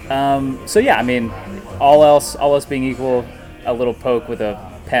 Yes. So yeah, I mean, all else being equal, a little poke with a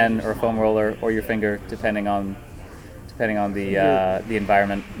pen or a foam roller or your finger, depending on the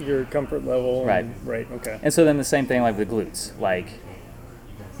environment, your comfort level. Right. Right. Okay. And so then the same thing like with the glutes, like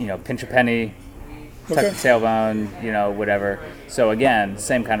pinch a penny, tuck the tailbone, whatever. So again,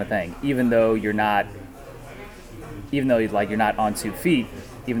 same kind of thing. Even though you're not even though you're not on 2 feet,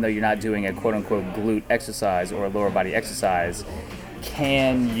 even though you're not doing a quote unquote glute exercise or a lower body exercise,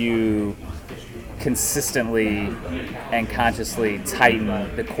 can you consistently and consciously tighten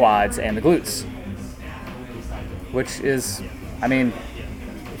the quads and the glutes? Which is, I mean,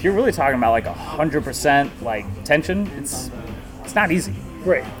 if you're really talking about like 100% like tension, it's not easy.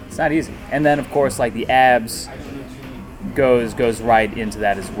 Right. It's not easy. And then of course like the abs goes right into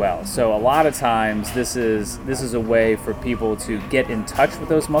that as well. So a lot of times this is a way for people to get in touch with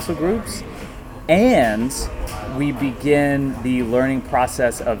those muscle groups, and we begin the learning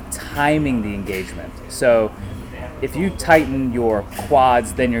process of timing the engagement. So if you tighten your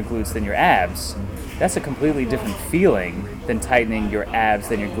quads, then your glutes, then your abs, that's a completely different feeling than tightening your abs,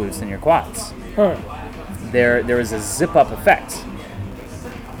 then your glutes, then your quads. Huh. There is a zip up effect.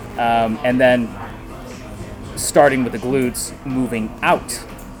 And then starting with the glutes, moving out,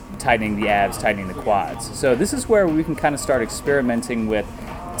 tightening the abs, tightening the quads. So this is where we can kind of start experimenting with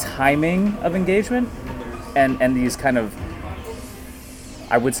timing of engagement and these kind of,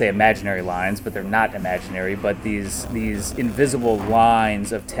 I would say imaginary lines, but they're not imaginary, but these invisible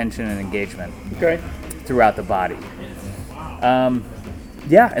lines of tension and engagement throughout the body.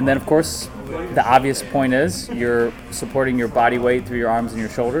 And then of course, the obvious point is you're supporting your body weight through your arms and your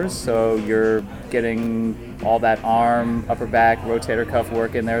shoulders, so you're getting all that arm, upper back, rotator cuff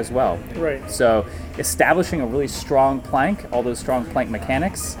work in there as well. Right. So establishing a really strong plank, all those strong plank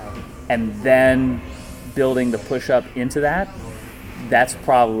mechanics, and then building the push-up into that, that's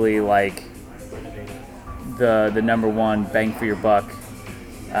probably like the number one bang for your buck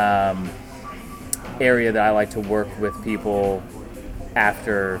area that I like to work with people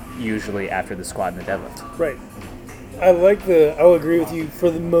usually after the squat and the deadlift. Right. I'll agree with you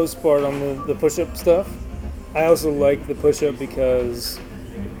for the most part on the push-up stuff. I also like the push-up because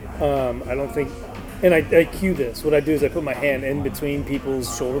I don't think, and I cue this. What I do is I put my hand in between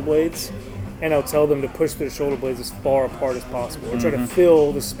people's shoulder blades, and I'll tell them to push their shoulder blades as far apart as possible, or try to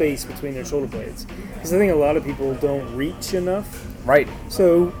fill the space between their shoulder blades. Because I think a lot of people don't reach enough. Right.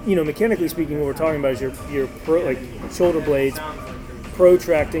 So, mechanically speaking, what we're talking about is your shoulder blades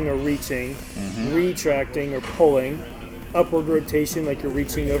protracting or reaching, retracting or pulling, upward rotation like you're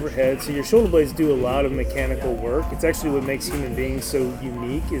reaching overhead. So your shoulder blades do a lot of mechanical work. It's actually what makes human beings so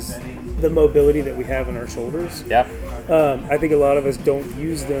unique is the mobility that we have in our shoulders. Yeah. I think a lot of us don't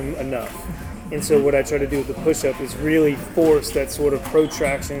use them enough. And so what I try to do with the push-up is really force that sort of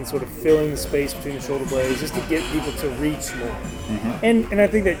protraction, sort of filling the space between the shoulder blades just to get people to reach more. And I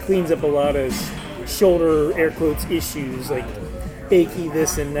think that cleans up a lot of shoulder, air quotes, issues like achy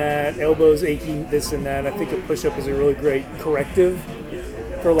this and that, elbows achy this and that. I think a push-up is a really great corrective,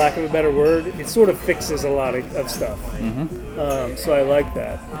 for lack of a better word. It sort of fixes a lot of stuff. So I like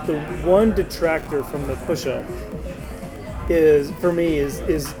that. The one detractor from the push-up is, for me, is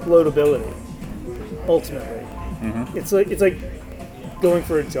loadability. Ultimately, it's like going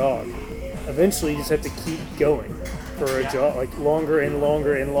for a jog. Eventually, you just have to keep going for a jog, like longer and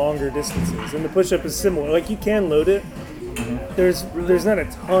longer and longer distances. And the push-up is similar. Like you can load it. There's still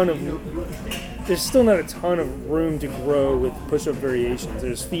not a ton of room to grow with push-up variations.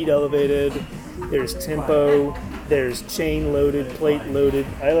 There's feet elevated, there's tempo, there's chain loaded, plate loaded.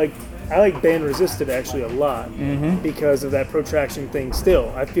 I like band resisted actually a lot because of that protraction thing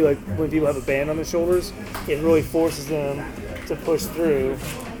still. I feel like when people have a band on their shoulders, it really forces them to push through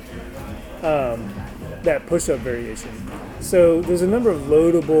that push-up variation. So there's a number of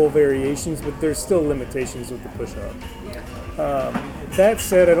loadable variations, but there's still limitations with the push-up. That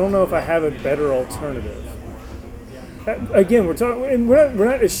said, I don't know if I have a better alternative. Again, we're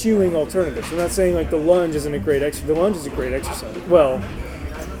not eschewing alternatives. We're not saying like the lunge isn't a great exercise. The lunge is a great exercise. Well,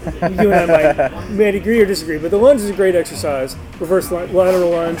 you and I might agree or disagree, but the lunge is a great exercise. Reverse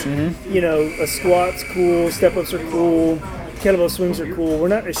lateral lunge, a squat's cool, step-ups are cool, kettlebell swings are cool. We're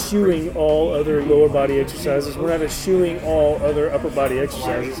not eschewing all other lower body exercises. We're not eschewing all other upper body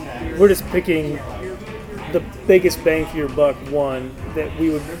exercises. We're just picking the biggest bang for your buck one that we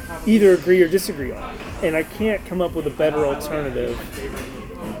would either agree or disagree on. And I can't come up with a better alternative.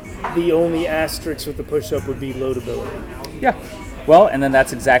 The only asterisk with the push-up would be loadability. Yeah. Well, and then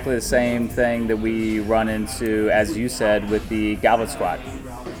that's exactly the same thing that we run into, as you said, with the goblet squat.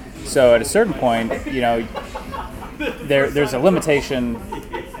 So at a certain point, there's a limitation.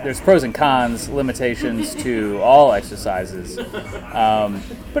 There's pros and cons, limitations to all exercises.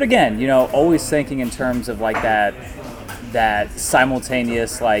 But again, always thinking in terms of like that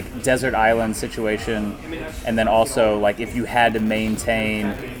simultaneous like desert island situation, and then also like if you had to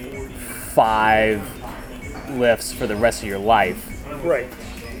maintain 5 lifts for the rest of your life. Right.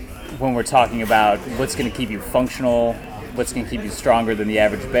 when we're talking about what's going to keep you functional, what's going to keep you stronger than the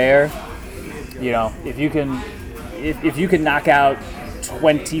average bear. You know, if you can knock out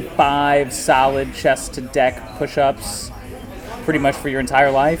 25 solid chest to deck push-ups pretty much for your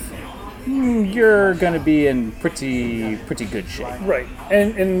entire life, you're going to be in pretty good shape. Right,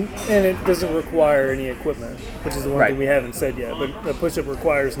 and it doesn't require any equipment, which is the one thing we haven't said yet. But a push-up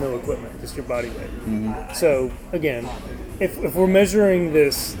requires no equipment, just your body weight. Mm-hmm. So again, if we're measuring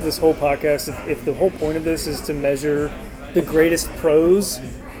this whole podcast, if the whole point of this is to measure the greatest pros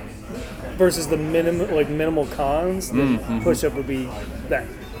versus the minimal cons, then push-up would be that.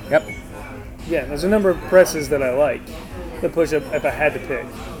 Yep. Yeah, there's a number of presses that I like. The push-up, if I had to pick.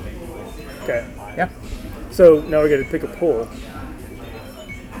 Okay. Yeah. So now we got to pick a pull.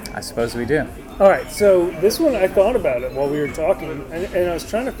 I suppose we do. All right. So this one, I thought about it while we were talking, and I was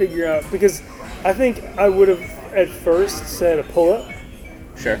trying to figure out, because I think I would have at first said a pull-up.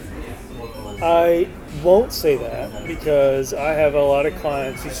 Sure. I won't say that because I have a lot of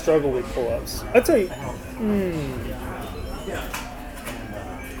clients who struggle with pull-ups. I'll tell you,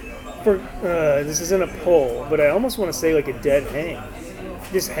 this isn't a pull, but I almost want to say like a dead hang.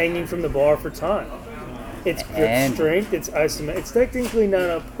 Just hanging from the bar for time. It's grip strength, it's isometric. It's technically not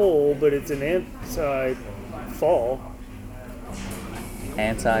a pull, but it's an anti-fall.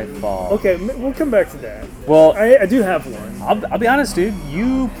 Anti-fall. Okay, we'll come back to that. Well, I do have one. I'll be honest, dude.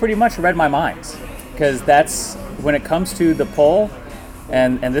 You pretty much read my mind, because that's when it comes to the pull,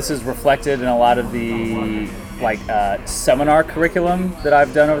 and this is reflected in a lot of the seminar curriculum that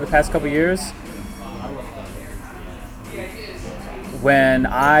I've done over the past couple years. When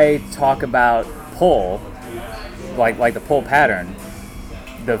I talk about pull, like the pull pattern,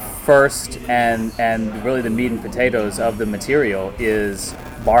 the first and really the meat and potatoes of the material is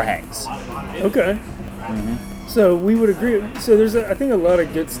bar hangs. Okay. Mm-hmm. So we would agree. So there's, I think, a lot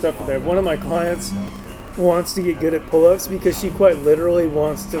of good stuff there. One of my clients wants to get good at pull-ups because she quite literally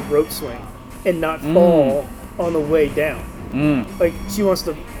wants to rope swing and not fall on the way down. Like, she wants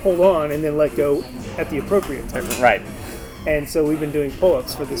to hold on and then let go at the appropriate time. Right. And so we've been doing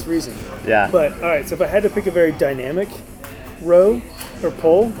pull-ups for this reason. Yeah. But, all right, so if I had to pick a very dynamic row or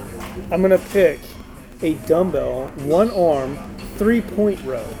pull, I'm going to pick a dumbbell, one arm, 3-point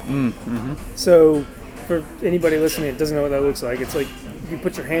row. Mm-hmm. So for anybody listening that doesn't know what that looks like, it's like you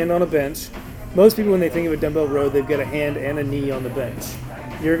put your hand on a bench. Most people, when they think of a dumbbell row, they've got a hand and a knee on the bench.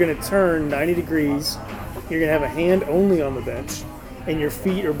 You're going to turn 90 degrees. You're going to have a hand only on the bench, and your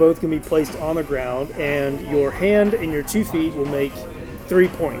feet are both going to be placed on the ground, and your hand and your 2 feet will make 3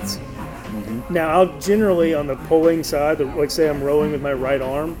 points. Mm-hmm. Now, I'll generally, on the pulling side, like say I'm rowing with my right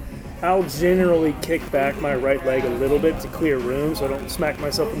arm, I'll generally kick back my right leg a little bit to clear room so I don't smack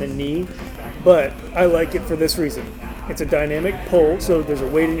myself in the knee, but I like it for this reason. It's a dynamic pull, so there's a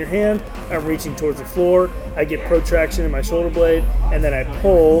weight in your hand, I'm reaching towards the floor, I get protraction in my shoulder blade, and then I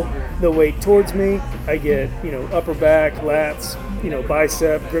pull the weight towards me, I get, upper back, lats,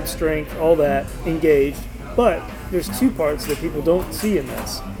 bicep, grip strength, all that engaged. But there's 2 parts that people don't see in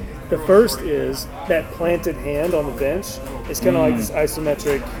this. The first is that planted hand on the bench is kind of like this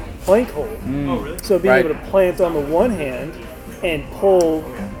isometric plank hold. So being able to plant on the one hand and pull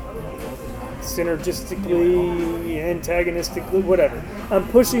synergistically, antagonistically, whatever. I'm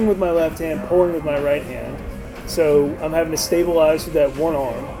pushing with my left hand, pulling with my right hand. So I'm having to stabilize with that one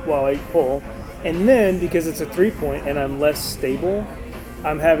arm while I pull. And then, because it's a 3-point and I'm less stable,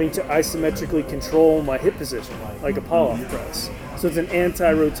 I'm having to isometrically control my hip position, like a pull-off press. So it's an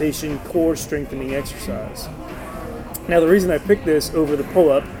anti-rotation core strengthening exercise. Now, the reason I picked this over the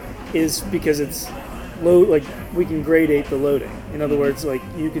pull-up is because it's low, like we can gradate the loading. In other words, like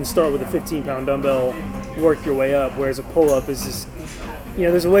you can start with a 15-pound dumbbell, work your way up, whereas a pull-up is just,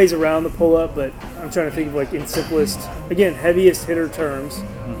 there's ways around the pull-up, but I'm trying to think of like in simplest, again, heaviest hitter terms.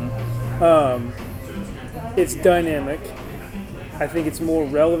 It's dynamic. I think it's more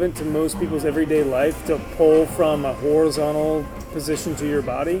relevant to most people's everyday life to pull from a horizontal position to your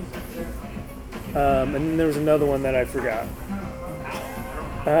body. And then there was another one that I forgot.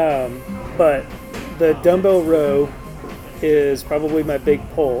 But the dumbbell row is probably my big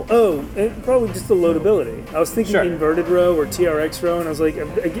pull. Oh, and probably just the loadability. I was thinking inverted row or TRX row, and I was like,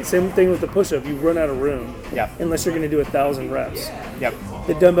 same thing with the push-up. You run out of room. Yep. Unless you're going to do 1,000 reps. Yep.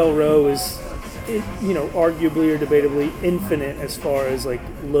 The dumbbell row is, arguably or debatably infinite as far as like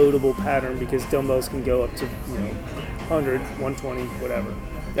loadable pattern, because dumbbells can go up to 100, 120, whatever.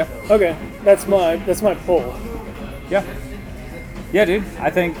 Yep. Okay, that's my pull. Yeah. Yeah, dude.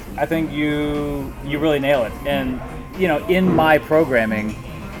 I think you really nail it. And in my programming,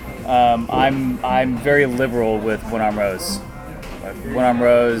 I'm very liberal with one arm rows. One arm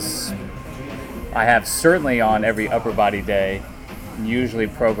rows I have certainly on every upper body day, usually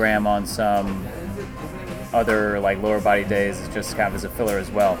program on some other like lower body days just kind of as a filler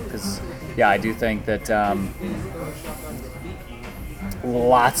as well. Because I do think that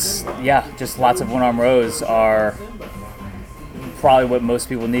lots of one arm rows are probably what most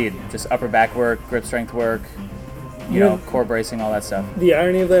people need. Just upper back work, grip strength work, you know, core bracing, all that stuff. The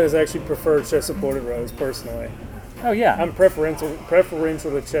irony of that is I actually prefer chest supported rows personally. Oh yeah. I'm preferential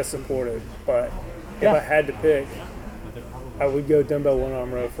to chest supported, but if I had to pick, I would go dumbbell one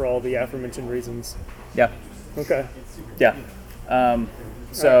arm row for all the aforementioned reasons. Yeah. Okay. Yeah.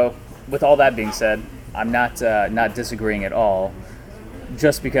 So with all that being said, I'm not disagreeing at all.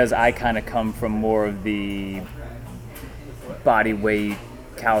 Just because I kind of come from more of the body weight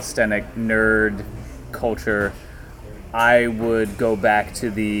calisthenic nerd culture, I would go back to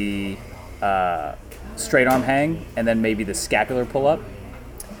the straight arm hang and then maybe the scapular pull up.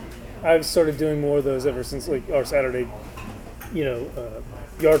 I've started doing more of those ever since like our Saturday, yard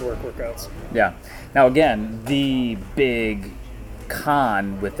work workouts. Yeah. Now again, the big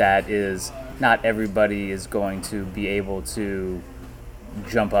con with that is not everybody is going to be able to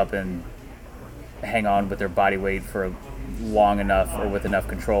jump up and hang on with their body weight for long enough or with enough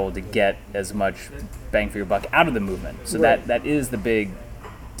control to get as much bang for your buck out of the movement. So right. that is the big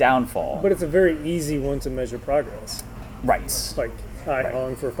downfall. But it's a very easy one to measure progress. Right. Like I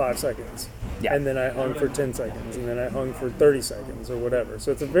hung for 5 seconds, Yeah. and then I hung for 10 seconds, and then I hung for 30 seconds or whatever.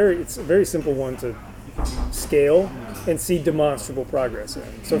 So it's a very simple one to scale and see demonstrable progress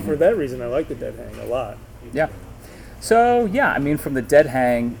in. So for that reason, I like the dead hang a lot. Yeah. So, I mean, from the dead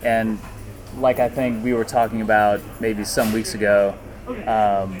hang, and like I think we were talking about maybe some weeks ago,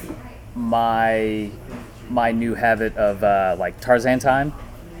 my new habit of like Tarzan time.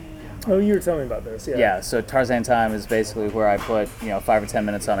 Oh, you were telling me about this, yeah. Yeah, so Tarzan time is basically where I put 5 or 10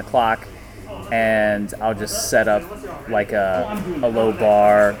 minutes on a clock, and I'll just set up like a low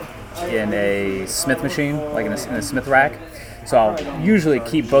bar in a Smith machine, like in a Smith rack. So I'll usually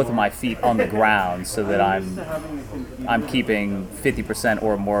keep both of my feet on the ground so that I'm keeping 50%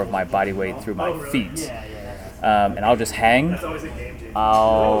 or more of my body weight through my feet, and I'll just hang.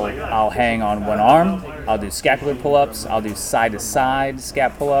 I'll hang on one arm. I'll do scapular pull-ups. I'll do side-to-side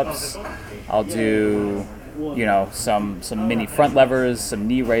scap pull-ups. I'll do some mini front levers, some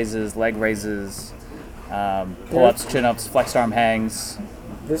knee raises, leg raises, pull-ups, chin-ups, flexed arm hangs.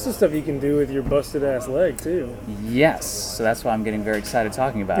 This is stuff you can do with your busted ass leg too. Yes, so that's why I'm getting very excited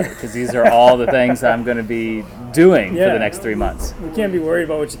talking about it, because these are all the things that I'm going to be doing for the next 3 months. You can't be worried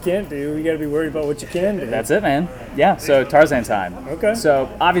about what you can't do. You got to be worried about what you can do. That's it, man. Yeah, so Tarzan time. Okay. So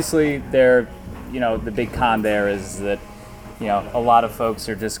obviously the big con there is that a lot of folks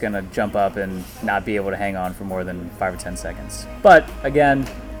are just going to jump up and not be able to hang on for more than 5 or 10 seconds. But again,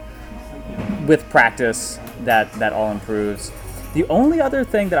 with practice, that all improves. The only other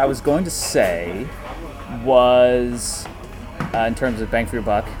thing that I was going to say was, in terms of bang for your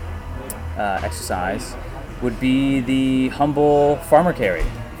buck exercise, would be the humble farmer carry.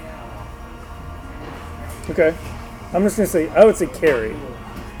 Okay. I'm just going to say, I would say carry.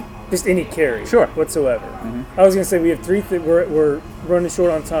 Just any carry. Sure. Whatsoever. Mm-hmm. I was going to say we have 3 we're running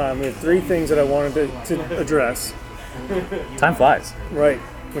short on time. We have 3 things that I wanted to address. Time flies. Right.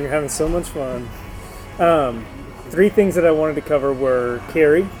 When you're having so much fun. 3 things that I wanted to cover were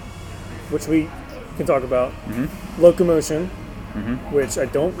carry, which we can talk about, locomotion, which I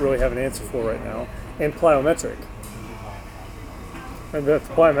don't really have an answer for right now, and plyometric. And the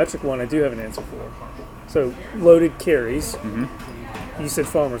plyometric one I do have an answer for. So loaded carries. You said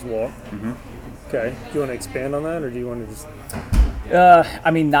farmer's walk. Okay. Do you want to expand on that, or do you want to just...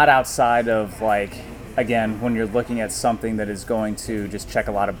 I mean, not outside of like, again, when you're looking at something that is going to just check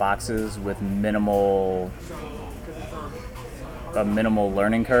a lot of boxes with a minimal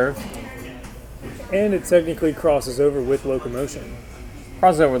learning curve. And it technically crosses over with locomotion.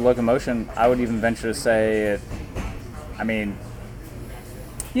 Crosses over with locomotion, I would even venture to say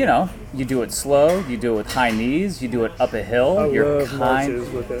you do it slow, you do it with high knees, you do it up a hill. I love marches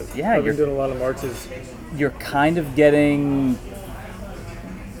with it. Yeah, I've been doing a lot of marches. You're kind of getting,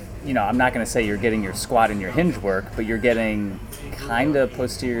 I'm not going to say you're getting your squat and your hinge work, but you're getting kind of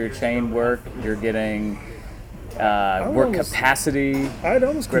posterior chain work. You're getting work capacity. I'd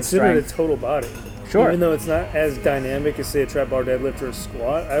almost consider it a total body. Sure. Even though it's not as dynamic as, say, a trap bar deadlift or a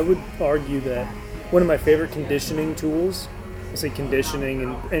squat, I would argue that one of my favorite conditioning tools, I say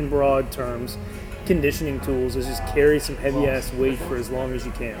conditioning in broad terms, conditioning tools is just carry some heavy-ass weight for as long as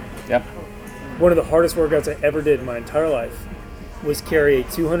you can. Yep. One of the hardest workouts I ever did in my entire life was carry a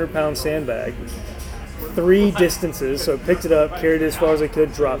 200-pound sandbag 3 distances. So I picked it up, carried it as far as I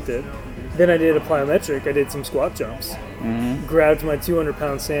could, dropped it. Then I did a plyometric. I did some squat jumps. Grabbed my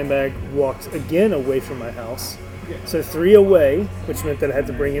 200-pound sandbag, walked again away from my house. So 3 away, which meant that I had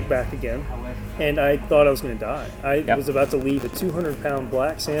to bring it back again. And I thought I was going to die. I was about to leave a 200-pound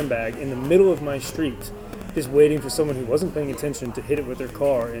black sandbag in the middle of my street, just waiting for someone who wasn't paying attention to hit it with their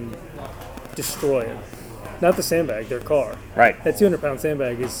car and destroy it. Not the sandbag, their car. Right. That 200-pound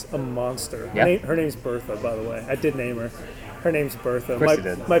sandbag is a monster. Yep. Her name's Bertha, by the way. I did name her. Her name's Bertha. Of course you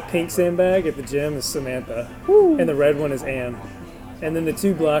did. My pink sandbag at the gym is Samantha. Woo. And the red one is Anne. And then the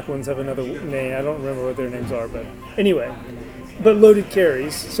 2 black ones have another name. I don't remember what their names are, but anyway. But loaded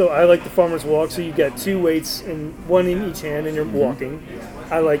carries. So I like the farmer's walk. So you've got 2 weights, and 1 in each hand, and you're walking.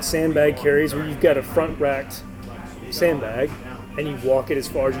 I like sandbag carries where you've got a front racked sandbag, and you walk it as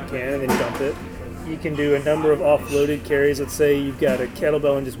far as you can and then dump it. You can do a number of offloaded carries. Let's say you've got a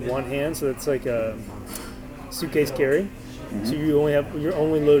kettlebell in just one hand, so that's like a suitcase carry. So you're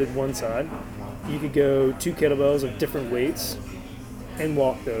only loaded one side. You could go 2 kettlebells of different weights and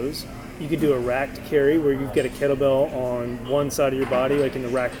walk those. You could do a racked carry where you've got a kettlebell on one side of your body, like in the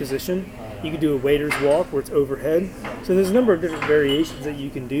rack position. You could do a waiter's walk where it's overhead. So there's a number of different variations that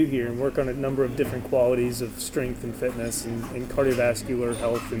you can do here and work on a number of different qualities of strength and fitness and cardiovascular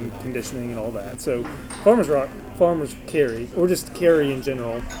health and conditioning and all that. So farmer's carry, or just carry in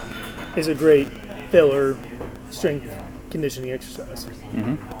general, is a great filler strength conditioning exercise.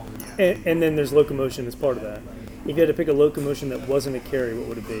 And then there's locomotion as part of that. If you had to pick a locomotion that wasn't a carry, what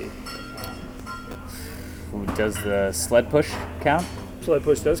would it be? Does the sled push count? Sled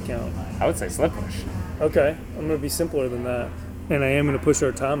push does count. I would say sled push. Okay, I'm going to be simpler than that. And I am going to push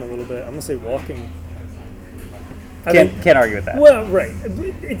our time a little bit. I'm going to say walking. Can't argue with that. Well, right.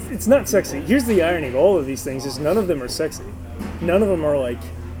 It's not sexy. Here's the irony of all of these things is none of them are sexy. None of them are like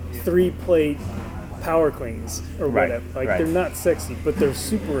 3-plate power cleans or whatever. They're not sexy, but they're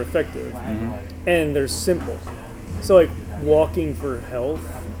super effective. And they're simple. So like walking for health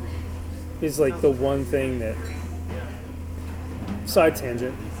is like the one thing that, side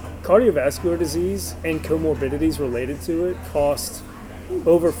tangent, cardiovascular disease and comorbidities related to it cost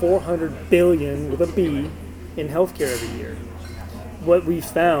over $400 billion with a B in healthcare every year. What we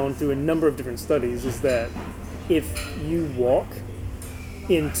found through a number of different studies is that if you walk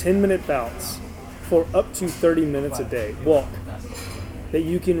in 10-minute bouts for up to 30 minutes a day, that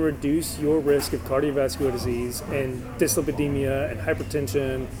you can reduce your risk of cardiovascular disease and dyslipidemia and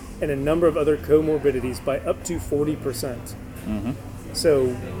hypertension and a number of other comorbidities by up to 40%.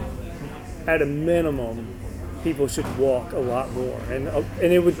 So at a minimum, people should walk a lot more, and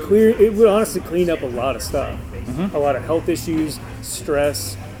it would honestly clean up a lot of stuff, a lot of health issues,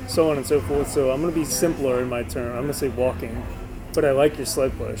 stress, so on and so forth. So I'm going to be simpler in my term. I'm going to say walking, but I like your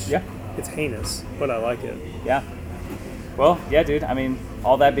sled push. Yeah, it's heinous, but I like it. Yeah. Well, yeah, dude. I mean,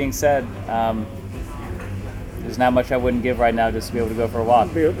 all that being said, there's not much I wouldn't give right now just to be able to go for a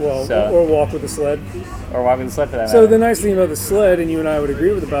walk. Or walk with a sled. Or walk with a sled for that matter. So the nice thing about the sled, and you and I would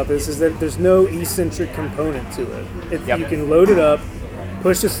agree with about this, is that there's no eccentric component to it. You can load it up,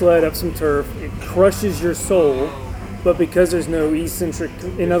 push the sled up some turf, it crushes your soul, but because there's no eccentric,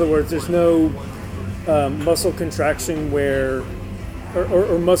 in other words, there's no muscle contraction where,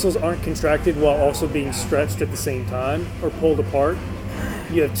 or muscles aren't contracted while also being stretched at the same time or pulled apart.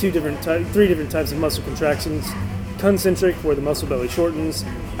 You have 3 different types of muscle contractions: concentric, where the muscle belly shortens;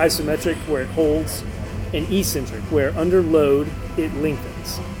 isometric, where it holds; and eccentric, where under load it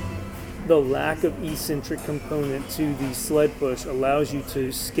lengthens. The lack of eccentric component to the sled push allows you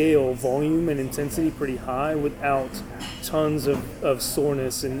to scale volume and intensity pretty high without tons of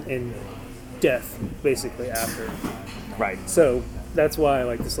soreness and death, basically, after. Right. So that's why I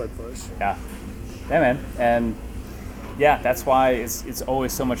like the sled push. Yeah, man. And yeah, that's why it's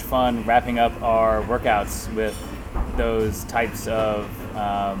always so much fun wrapping up our workouts with those types of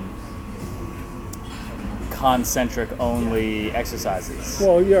concentric only exercises.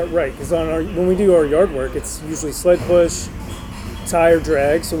 Well, yeah, right. Because when we do our yard work, it's usually sled push, tire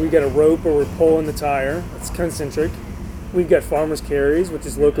drag. So we got a rope or we're pulling the tire. It's concentric. We've got farmer's carries, which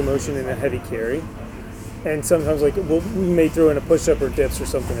is locomotion and a heavy carry. And sometimes we may throw in a push-up or dips or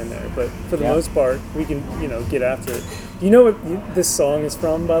something in there. But for the most part, we can get after it. Do you know what this song is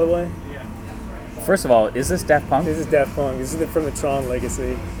from, by the way? First of all, is this Daft Punk? This is Daft Punk. This is from the Tron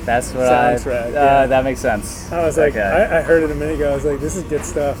Legacy. That's what soundtrack. That makes sense. I was like, okay. I heard it a minute ago. I was like, this is good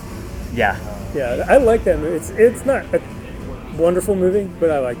stuff. Yeah. Yeah, I like that movie. It's not a wonderful movie,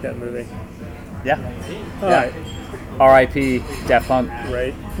 but I like that movie. Yeah. All right. R.I.P. Daft Punk.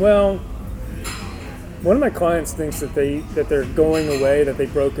 Right. Well, one of my clients thinks that they're going away, that they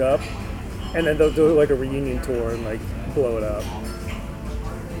broke up, And then they'll do like a reunion tour and like blow it up.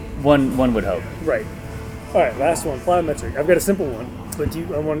 One would hope. Right. All right, last one, plyometric. I've got a simple one, but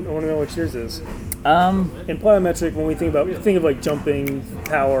I want to know what yours is. In plyometric, when we think of like jumping,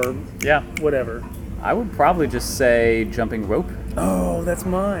 power, Yeah. whatever. I would probably just say jumping rope. Oh, that's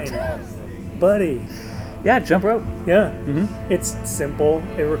mine, buddy. Yeah, jump rope. Yeah. It's simple.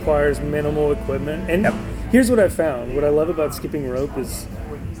 It requires minimal equipment. And Yep. here's what I found. What I love about skipping rope is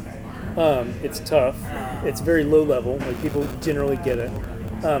it's tough. It's very low level. Like, people generally get it.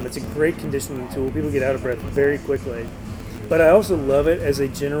 It's a great conditioning tool. People get out of breath very quickly. But I also love it as a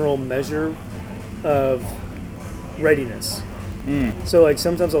general measure of readiness. So, like,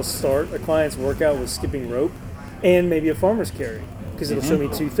 sometimes I'll start a client's workout with skipping rope and maybe a farmer's carry, because it'll show me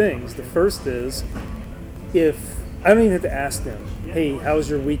two things. The first is, if I don't even have to ask them, hey, how was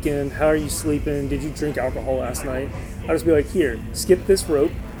your weekend? How are you sleeping? Did you drink alcohol last night? I'll just be like, here, skip this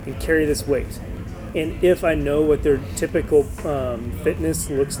rope and carry this weight. And if I know what their typical fitness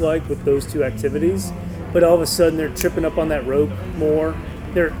looks like with those two activities, but all of a sudden they're tripping up on that rope more,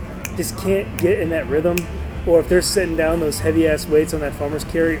 they're just can't get in that rhythm, or if they're setting down those heavy-ass weights on that farmer's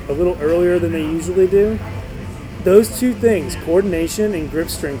carry a little earlier than they usually do, those two things, coordination and grip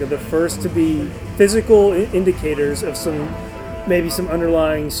strength, are the first to be physical indicators of maybe some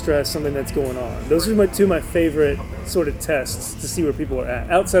underlying stress, something that's going on. Those are two of my favorite sort of tests to see where people are at,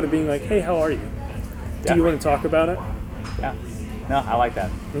 outside of being like, hey, how are you? Do you want to talk about it? Yeah. No, I like that.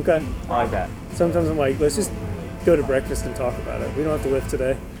 Okay. I like that. Sometimes I'm like, let's just go to breakfast and talk about it. We don't have to lift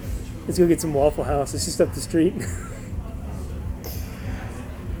today. Let's go get some Waffle House. It's just up the street.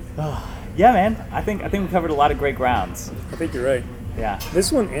 Yeah, man. I think we covered a lot of great grounds. I think you're right. Yeah.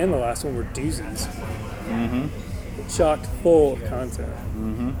 This one and the last one were doozies. Chocked full of content.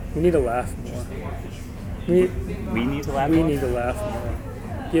 We need to laugh more. We need to laugh We more? need to laugh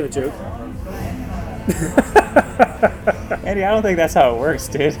more. Do you have a joke? Andy, I don't think that's how it works,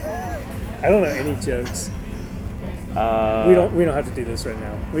 dude. I don't know any jokes. We don't have to do this right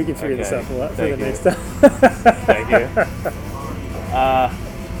now. We can figure this out for the next time. Thank you.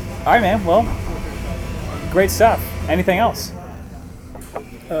 All right, man. Well, great stuff. Anything else?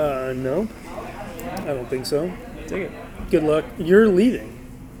 No. I don't think so. Dig it. Good luck. You're leaving.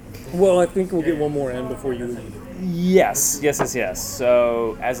 Well, I think we'll get one more in before you leave. Yes.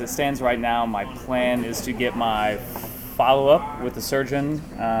 So, as it stands right now, my plan is to get my follow-up with the surgeon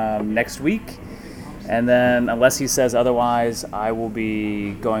next week. And then, unless he says otherwise, I will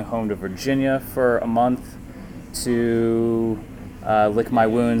be going home to Virginia for a month to lick my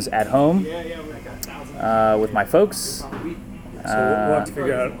wounds at home with my folks. So we'll have to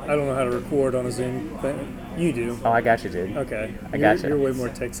figure out. I don't know how to record on a Zoom thing. You do. Oh, I got you, dude. Okay. I got you. You're way more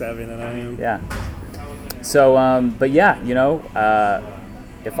tech savvy than I am. Yeah. So, but yeah,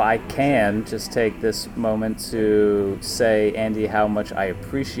 if I can just take this moment to say, Andy, how much I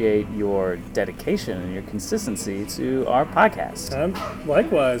appreciate your dedication and your consistency to our podcast.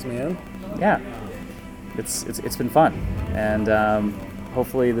 Likewise, man. Yeah. It's been fun. And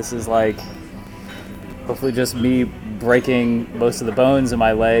hopefully this is hopefully just me breaking most of the bones in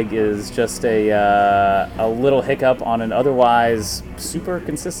my leg is just a little hiccup on an otherwise super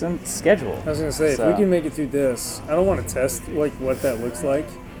consistent schedule. I was going to say, if we can make it through this, I don't want to test what that looks like.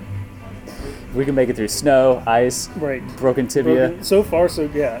 We can make it through snow, ice, right, broken tibia. So far, so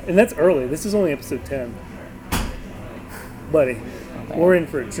yeah. And that's early. This is only episode 10. Buddy, we're in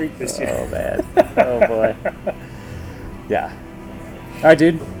for a treat this year. Oh, man. Oh, boy. Yeah. All right,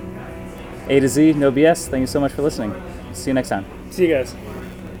 dude. A to Z, no BS. Thank you so much for listening. See you next time. See you guys.